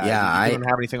like that, yeah, you don't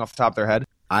have anything off the top of their head.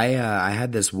 I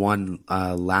had this one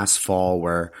last fall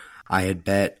where I had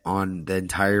bet on the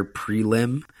entire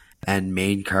prelim and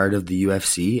main card of the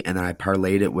UFC, and I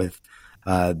parlayed it with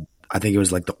I think it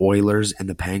was like the Oilers and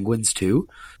the Penguins too.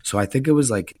 So I think it was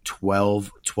like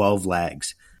 12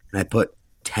 legs, and I put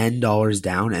 $10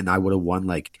 down, and I would have won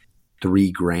like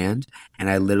 $3,000, and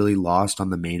I literally lost on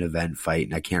the main event fight,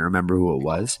 and I can't remember who it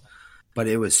was. But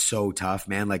it was so tough,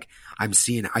 man. Like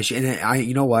you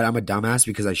know what? I'm a dumbass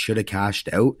because I should have cashed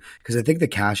out because I think the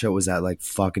cash out was at like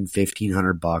fucking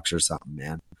 $1,500 or something,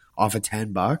 man, off of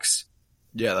 $10.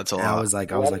 Yeah, that's a lot. I was like,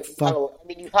 fuck. I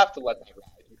mean, you have to let that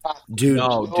ride. Dude,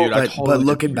 but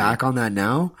looking back on that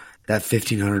now, that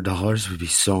 $1,500 would be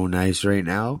so nice right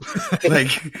now. Like,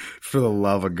 for the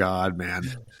love of God,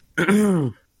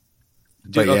 man.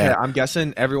 Dude, okay, I'm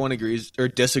guessing everyone agrees or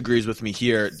disagrees with me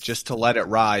here just to let it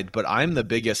ride, but I'm the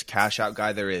biggest cash out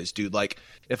guy there is, dude. Like,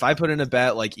 if I put in a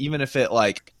bet, like, even if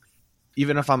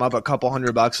I'm up a couple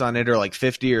 $100 on it or like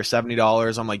 $50 or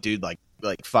 $70, I'm like, dude, like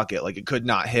fuck it. Like, it could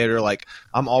not hit, or like,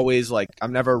 I'm always like,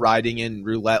 I'm never riding in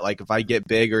roulette. Like, if I get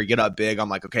big or get up big, I'm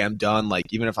like, okay, I'm done.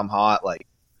 Like, even if I'm hot, like,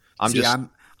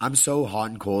 I'm so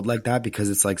hot and cold like that because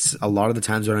it's like a lot of the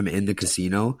times when I'm in the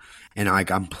casino and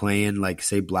like I'm playing like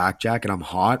say blackjack and I'm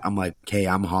hot, I'm like, okay,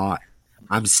 I'm hot.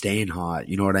 I'm staying hot.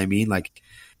 You know what I mean? Like,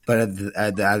 but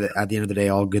at the end of the day,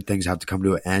 all good things have to come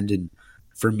to an end. And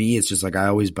for me, it's just like I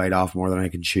always bite off more than I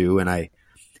can chew, and I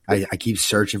keep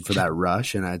searching for that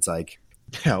rush, and it's like,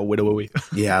 yeah, widowy.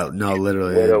 Yeah, no,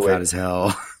 literally, I'm fat as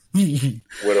hell.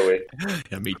 Widowy.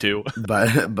 Yeah, me too.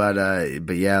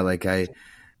 But yeah, like I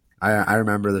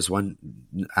remember this one.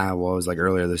 It was like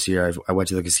earlier this year. I went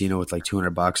to the casino with like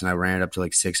 $200 and I ran it up to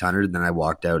like 600, and then I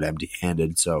walked out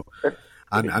empty-handed. So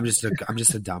I'm just a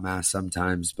dumbass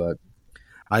sometimes. But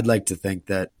I'd like to think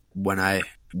that when I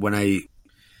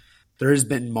there's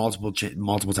been multiple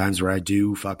times where I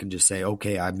do fucking just say,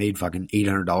 okay, I made fucking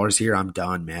 $800 here. I'm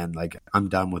done, man. Like I'm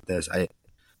done with this. I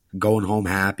going home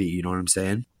happy. You know what I'm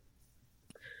saying?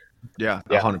 Yeah,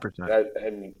 100%.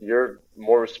 And you're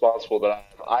more responsible than I am.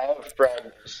 I have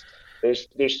friends.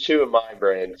 There's two in my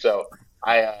brain. So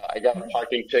I got a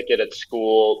parking ticket at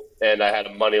school, and I had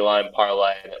a money line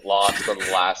parlay, and it lost on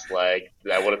the last leg.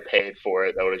 I would have paid for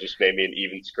it. That would have just made me an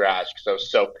even scratch because I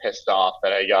was so pissed off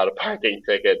that I got a parking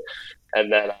ticket.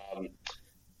 And then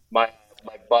my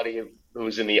buddy who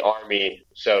was in the army,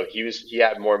 so he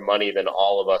had more money than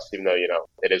all of us, even though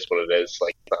it is what it is.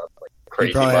 Like crazy.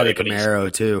 He probably money, had a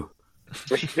Camaro too.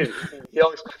 He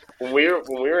always, when we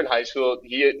were in high school,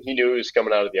 he knew he was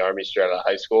coming out of the army straight out of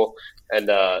high school, and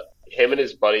him and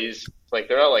his buddies, like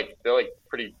they're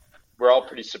pretty. We're all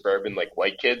pretty suburban, like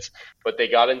white kids, but they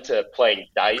got into playing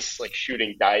dice, like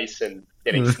shooting dice and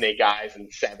getting snake eyes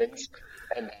and sevens,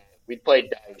 and we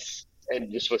played dice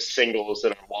and just with singles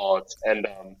in our wallets. And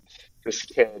this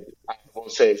kid, I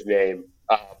won't say his name,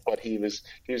 but he was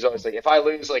always like, if I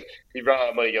lose, like he'd run out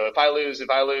of money. Go, if I lose,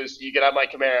 you can have my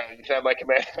Camaro. You can have my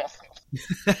Camaro.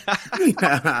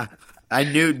 I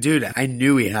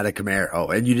knew he had a Camaro,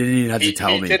 and you didn't even have to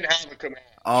tell me. He didn't have a Camaro.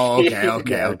 Oh,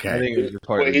 okay. I think it was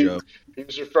part of the joke. He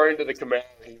was referring to the Camaro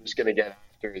he was going to get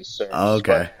after his service. Oh,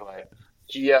 okay. But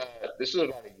anyway, this was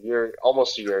about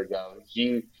almost a year ago.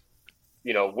 He,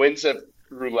 wins a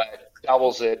roulette,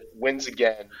 doubles it, wins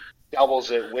again, doubles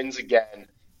it, wins again,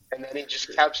 and then he just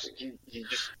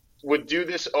would do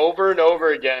this over and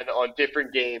over again on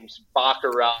different games,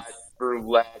 baccarat,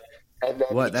 roulette, and then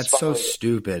what? That's so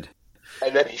stupid.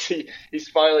 And then he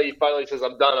finally says,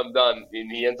 "I'm done,"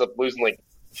 and he ends up losing like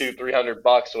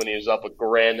 $200-$300 when he was up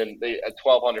 $1,000 and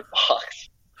 $1,200.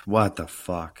 What the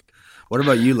fuck? What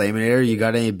about you, Laminator? You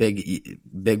got any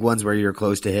big ones where you're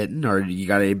close to hitting, or you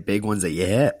got any big ones that you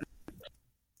hit?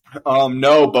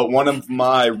 No, but one of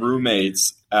my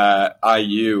roommates at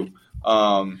IU,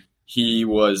 he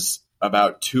was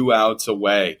about 2 outs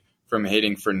away from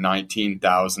hitting for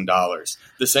 $19,000.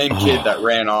 The same kid that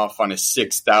ran off on a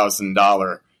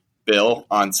 $6,000 bill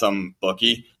on some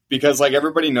bookie. Because, like,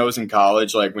 everybody knows in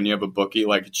college, like, when you have a bookie,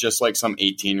 like, it's just like some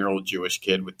 18-year-old Jewish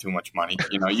kid with too much money.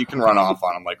 You can run off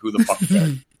on him. Like, who the fuck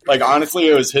cares? Like, honestly,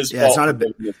 it was his fault. It's not a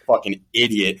big fucking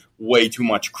idiot. Way too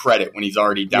much credit when he's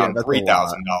already down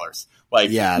 $3,000. Like,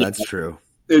 yeah, that's true.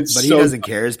 But he doesn't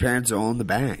care. His parents own the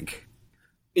bank.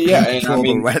 Yeah, and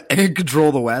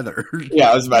control the weather.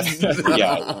 Yeah, I was about to say, a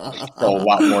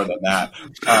lot more than that.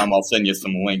 I'll send you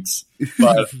some links.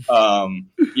 But,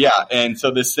 yeah, and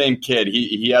so this same kid,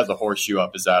 he has a horseshoe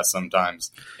up his ass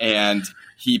sometimes. And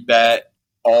he bet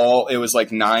it was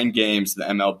like 9 games, the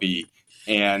MLB.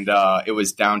 And it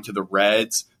was down to the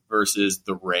Reds versus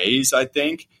the Rays, I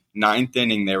think. 9th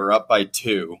inning, they were up by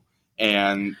 2.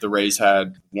 And the Rays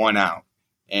had 1 out.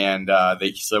 And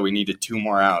so we needed 2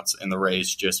 more outs, and the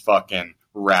Rays just fucking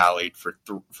rallied for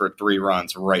 3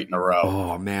 runs right in a row.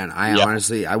 Oh man,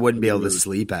 honestly, I wouldn't be able to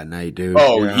sleep at night, dude.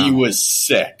 Oh, yeah. He was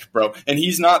sick, bro. And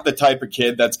he's not the type of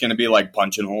kid that's going to be like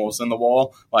punching holes in the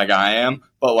wall like I am,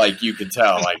 but like you could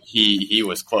tell, like he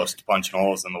was close to punching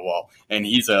holes in the wall. And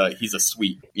he's a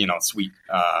sweet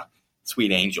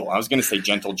angel. I was going to say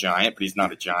gentle giant, but he's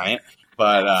not a giant.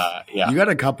 But yeah, you got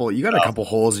a couple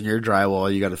holes in your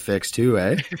drywall you got to fix too,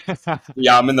 eh?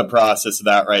 Yeah, I'm in the process of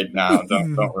that right now.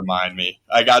 Don't remind me.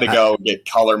 I got to go get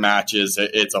color matches.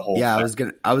 It's a whole. Yeah,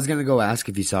 thing. I was gonna go ask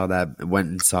if you went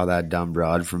and saw that dumb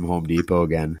broad from Home Depot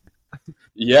again.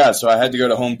 Yeah, so I had to go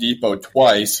to Home Depot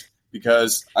twice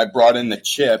because I brought in the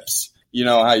chips. You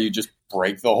know how you just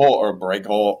break the hole or break a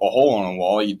hole on a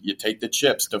wall. You take the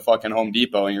chips to fucking Home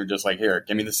Depot and you're just like, here,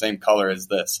 give me the same color as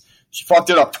this. She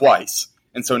fucked it up twice.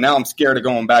 And so now I'm scared of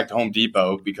going back to Home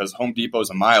Depot because Home Depot is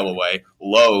a mile away.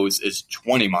 Lowe's is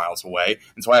 20 miles away.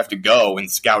 And so I have to go and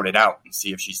scout it out and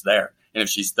see if she's there. And if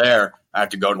she's there, I have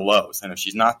to go to Lowe's. And if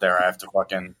she's not there, I have to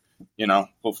fucking,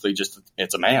 hopefully just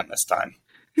it's a man this time.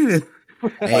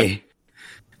 Hey,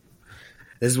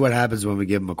 this is what happens when we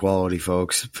give them equality,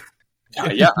 folks.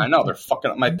 Yeah, I know. They're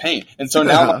fucking up my paint. And so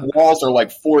now my walls are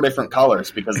like 4 different colors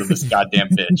because of this goddamn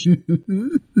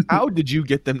bitch. How did you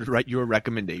get them to write your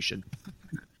recommendation?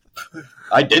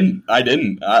 I didn't. I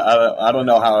don't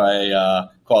know how I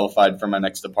qualified for my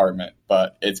next apartment,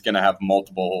 but it's going to have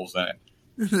multiple holes in it.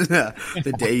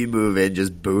 The day you move in,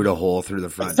 just boot a hole through the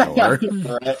front door.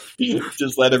 Right?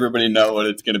 Just let everybody know what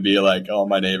it's going to be like, all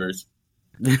my neighbors.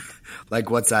 Like,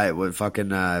 what's that? What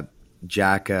fucking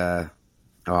Jack...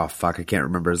 oh, fuck, I can't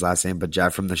remember his last name, but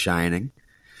Jack from The Shining.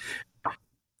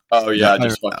 Oh, yeah,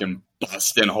 just fucking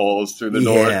busting holes through the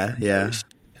door. Yeah.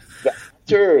 The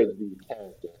actor or the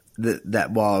character?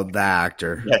 The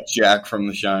actor. Yeah, Jack from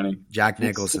The Shining. Jack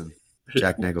Nicholson.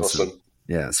 Jack Nicholson.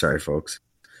 Yeah, sorry, folks.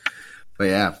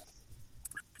 But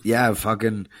yeah,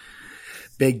 fucking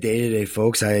big day today,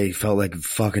 folks. I felt like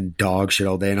fucking dog shit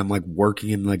all day, and I'm working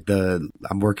in the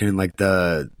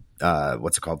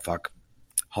what's it called?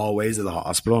 Hallways of the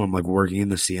hospital. And I'm like working in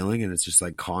the ceiling, and it's just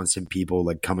like constant people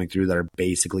like coming through that are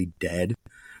basically dead.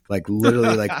 Like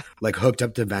literally like hooked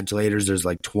up to ventilators. There's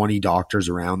like 20 doctors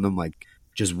around them, like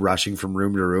just rushing from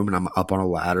room to room, and I'm up on a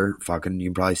ladder. Fucking, you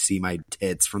can probably see my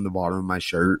tits from the bottom of my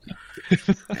shirt.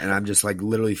 And I'm just like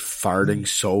literally farting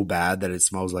so bad that it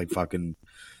smells like fucking.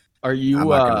 Are you? I'm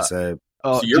not gonna say.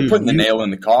 So you're putting the nail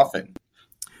in the coffin.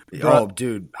 Oh,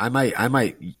 dude, I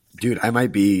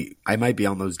might be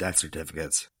on those death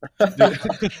certificates.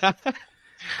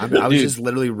 I was just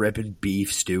literally ripping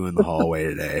beef stew in the hallway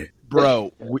today.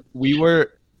 Bro, we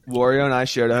were, Wario and I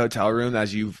shared a hotel room,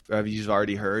 as you've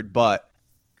already heard, but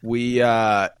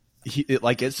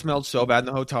it smelled so bad in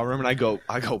the hotel room, and I go,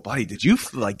 buddy, did you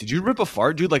rip a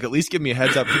fart, dude? Like, at least give me a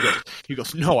heads up. He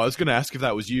goes, no, I was gonna ask if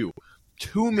that was you.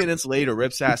 2 minutes later,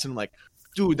 rips ass, and I'm like,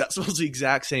 dude, that smells the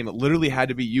exact same. It literally had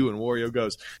to be you. And Wario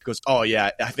goes, oh yeah,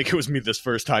 I think it was me this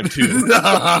first time too.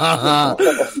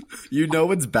 You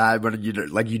know it's bad when you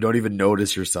don't even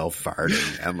notice yourself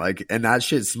farting, and that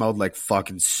shit smelled like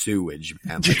fucking sewage,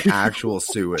 man, like actual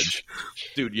sewage.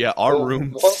 Dude, yeah, our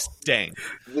room stank.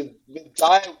 The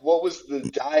diet. What was the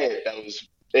diet that was?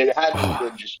 It had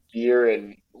to be just beer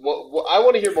and. Well, I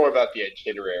want to hear more about the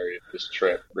itinerary of this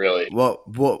trip, really. Well,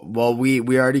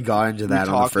 we already got into that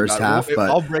on the first half,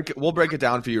 but we'll break it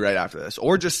down for you right after this,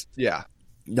 or just yeah.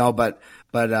 No, but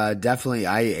definitely,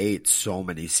 I ate so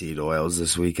many seed oils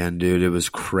this weekend, dude. It was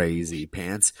crazy.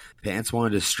 Pants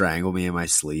wanted to strangle me in my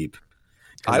sleep.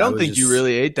 I don't think you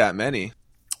really ate that many.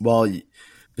 Well,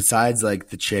 besides like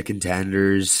the chicken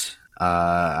tenders,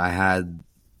 I had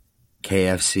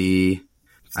KFC.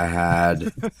 I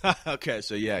had okay,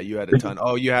 so yeah, you had a ton.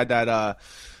 Oh, you had that I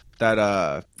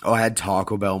had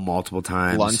Taco Bell multiple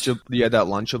times. You had that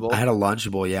Lunchable? I had a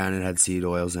Lunchable, yeah, and it had seed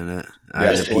oils in it. I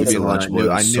had a pizza Lunchable.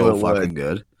 I knew so it fucking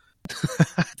good.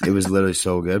 It was literally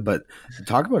so good. But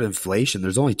talk about inflation.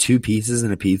 There's only 2 pieces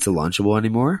in a pizza Lunchable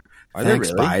anymore.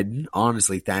 Thanks, really? Biden.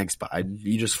 Honestly, thanks, Biden.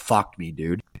 You just fucked me,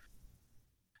 dude.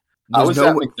 I was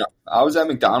at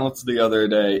McDonald's the other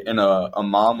day, and a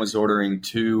mom was ordering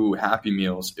 2 Happy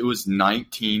Meals. It was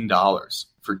 $19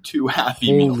 for 2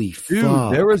 Happy Meals. Holy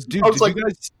fuck! Did you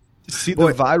guys see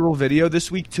the viral video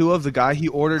this week too of the guy? He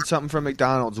ordered something from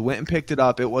McDonald's, went and picked it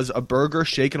up. It was a burger,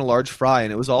 shake, and a large fry,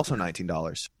 and it was also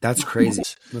 $19. That's crazy.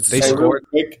 They scored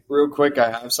real quick.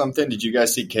 I have something. Did you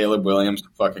guys see Caleb Williams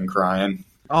fucking crying?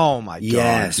 Oh my god!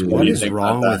 Yes. What is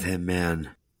wrong with him,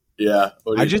 man? Yeah.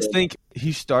 I just think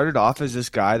he started off as this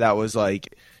guy that was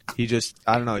like,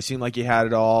 I don't know, he seemed like he had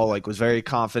it all, like was very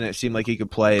confident, seemed like he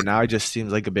could play, and now he just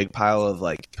seems like a big pile of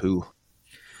like poo.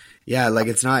 Yeah, like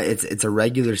it's a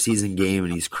regular season game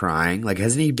and he's crying. Like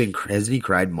hasn't he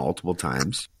cried multiple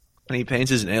times? And he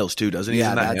paints his nails too, doesn't he?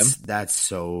 Yeah, that's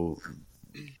so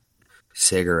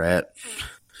cigarette.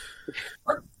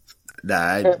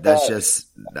 That's just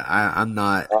I'm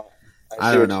not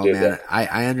I don't know, man.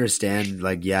 I understand,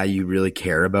 like, yeah, you really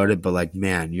care about it, but, like,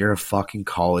 man, you're a fucking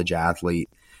college athlete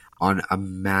on a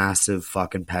massive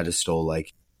fucking pedestal.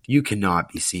 Like, you cannot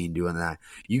be seen doing that.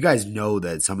 You guys know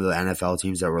that some of the NFL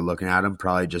teams that were looking at him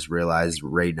probably just realized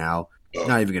right now,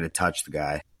 not even going to touch the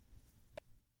guy.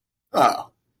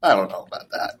 Oh, I don't know about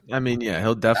that. I mean, yeah,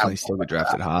 he'll definitely still get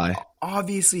drafted high.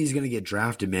 Obviously, he's going to get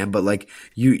drafted, man, but, like,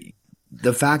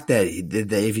 the fact that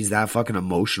if he's that fucking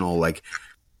emotional, like,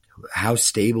 how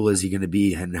stable is he going to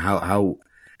be, and how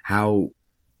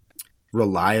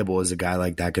reliable is a guy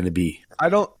like that going to be?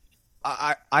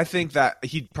 I think that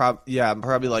he'd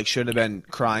probably like should have been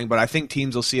crying, but I think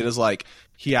teams will see it as like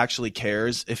he actually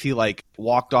cares. If he like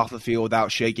walked off the field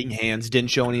without shaking hands, didn't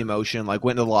show any emotion, like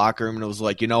went into the locker room and was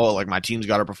like, you know what, like my team's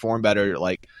got to perform better,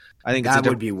 like I think that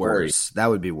would be worse. That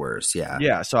would be worse. Yeah.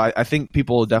 Yeah. So I think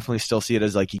people will definitely still see it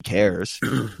as like he cares.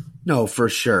 No, for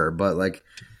sure. But like,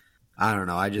 I don't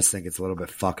know. I just think it's a little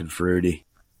bit fucking fruity.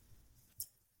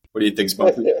 What do you think,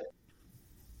 Smoke?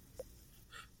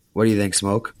 What do you think,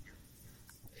 Smoke?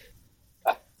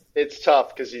 It's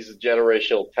tough because he's a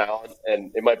generational talent,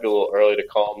 and it might be a little early to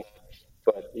call him that,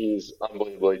 but he's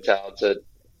unbelievably talented.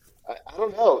 I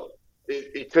don't know.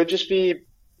 It could just be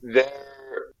the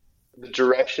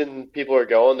direction people are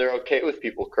going. They're okay with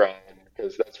people crying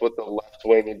because that's what the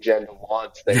left-wing agenda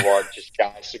wants. They want just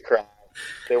guys to cry.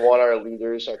 They want our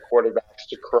leaders, our quarterbacks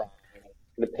to cry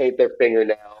and to paint their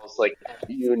fingernails like F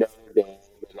you, Notre Dame,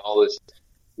 and all this,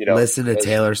 Listen to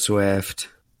Taylor Swift.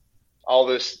 All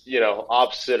this,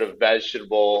 opposite of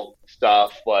vegetable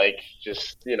stuff, like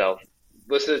just,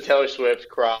 listen to Taylor Swift,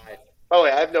 cry. By the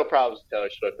way, I have no problems with Taylor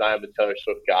Swift. I am a Taylor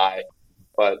Swift guy,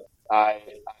 but I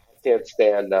can't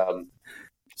stand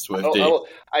Swiftie.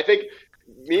 I think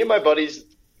me and my buddies,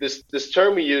 this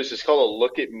term we use is called a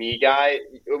look at me guy.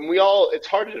 And it's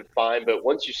hard to define, but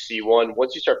once you see one,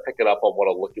 once you start picking up on what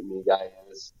a look at me guy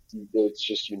is, it's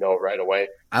just right away.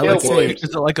 I would say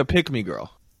it's like a pick me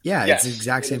girl. Yeah, yes, it's the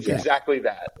exact same thing. Exactly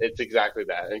that. It's exactly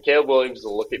that. And Caleb Williams is a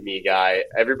look at me guy.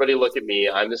 Everybody look at me.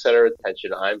 I'm the center of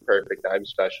attention. I'm perfect. I'm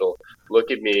special.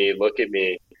 Look at me. Look at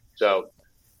me. So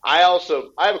I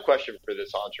have a question for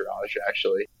this entourage,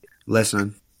 actually.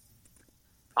 Listen.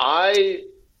 I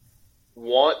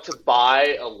want to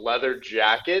buy a leather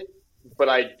jacket, but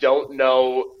I don't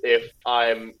know if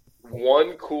I'm,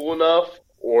 one, cool enough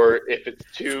or if it's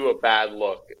two, a bad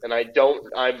look. And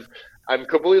I'm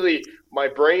completely, my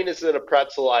brain is in a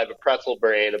pretzel. I have a pretzel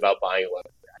brain about buying a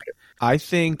leather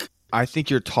jacket. I think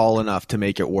you're tall enough to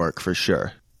make it work for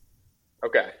sure.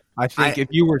 Okay. I think if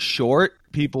you were short,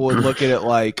 people would look at it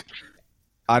like,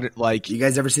 you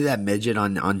guys ever see that midget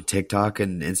on TikTok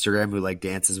and Instagram who like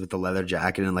dances with the leather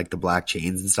jacket and like the black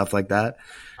chains and stuff like that?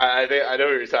 I know what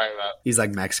you're talking about. He's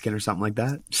like Mexican or something like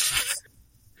that.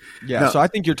 Yeah. No. So I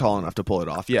think you're tall enough to pull it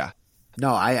off. Yeah.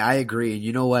 No, I agree. And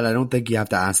you know what? I don't think you have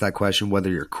to ask that question whether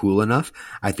you're cool enough.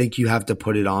 I think you have to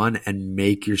put it on and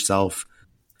make yourself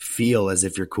feel as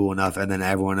if you're cool enough. And then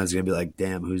everyone is going to be like,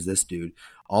 damn, who's this dude?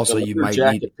 Also, you might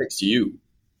need – picks you.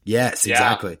 Yes,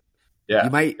 exactly. Yeah.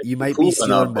 You might be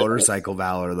stealing motorcycle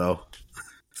valor, though.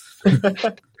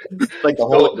 Like the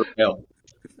whole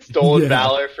stolen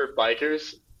valor for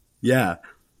bikers? Yeah.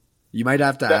 You might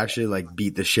have to actually like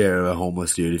beat the shit out of a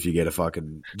homeless dude if you get a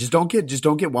fucking just don't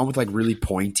get one with like really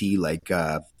pointy like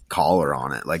collar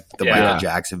on it, like the Michael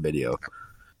Jackson video.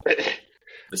 I'm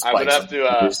gonna have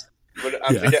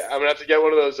to get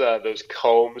one of those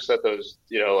combs that those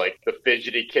like the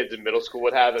fidgety kids in middle school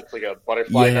would have. It's like a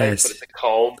butterfly knife, but it's a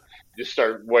comb. Just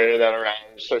start wearing that around.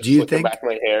 Start slicking back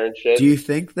my hair and shit. Do you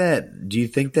think that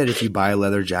if you buy a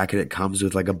leather jacket, it comes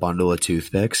with like a bundle of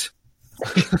toothpicks?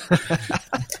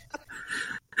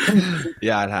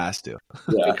 Yeah, it has to.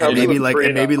 Yeah, maybe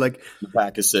like a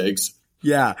pack of cigs.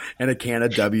 Yeah, and a can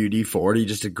of WD-40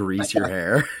 just to grease your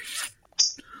hair.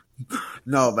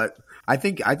 No, but I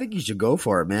think you should go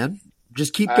for it, man.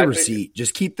 Just keep the receipt.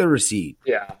 Just keep the receipt.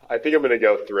 Yeah, I think I'm gonna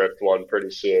go thrift one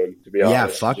pretty soon. To be honest. Yeah,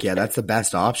 fuck yeah, that's the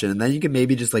best option. And then you can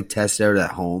maybe just like test it out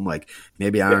at home. Like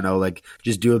maybe I don't know, like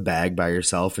just do a bag by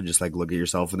yourself and just like look at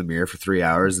yourself in the mirror for 3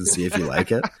 hours and see if you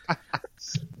like it.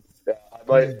 Yeah,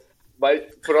 I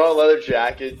might put on a leather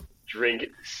jacket, drink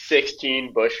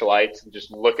 16 Busch Lights, and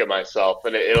just look at myself.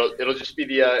 And it'll just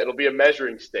be it'll be a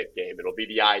measuring stick game. It'll be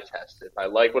the eye test. If I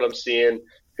like what I'm seeing,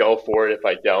 go for it. If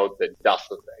I don't, then dust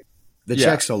the thing. The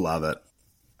Czechs will love it.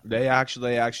 They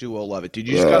actually will love it, dude.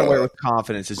 You just gotta wear it with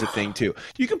confidence is a thing too.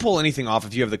 You can pull anything off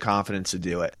if you have the confidence to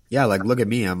do it. Yeah, like look at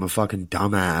me, I'm a fucking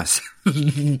dumbass.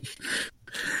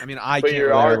 I mean, I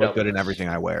can't look good in everything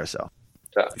I wear, so.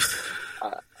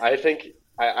 I think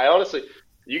I honestly,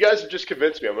 you guys have just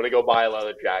convinced me. I'm gonna go buy a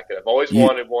leather jacket. I've always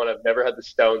wanted one. I've never had the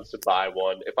stones to buy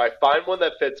one. If I find one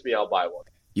that fits me, I'll buy one.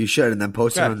 You should, and then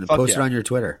post it on your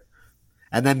Twitter.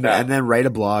 And then write a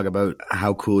blog about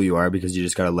how cool you are because you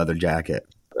just got a leather jacket.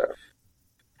 Yeah.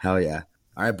 Hell yeah.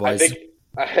 All right, boys.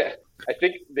 I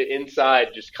think the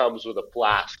inside just comes with a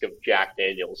flask of Jack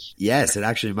Daniels. Yes, it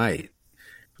actually might.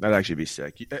 That'd actually be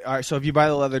sick. All right, so if you buy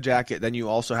the leather jacket, then you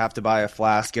also have to buy a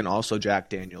flask and also Jack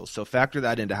Daniels. So factor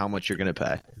that into how much you're going to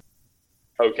pay.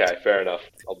 Okay, fair enough.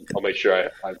 I'll make sure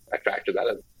I factor that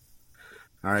in.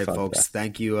 All right, folks.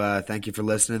 Thank you for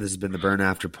listening. This has been the Burn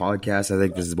After Podcast. I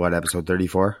think this is episode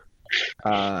 34.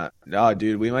 No,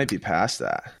 dude, we might be past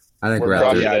that. I think we're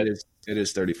at 30. Yeah, it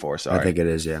is 34. Sorry. I think it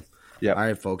is. Yeah. Yeah. All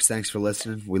right, folks. Thanks for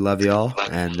listening. We love you all,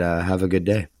 and have a good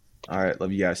day. All right,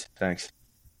 love you guys. Thanks.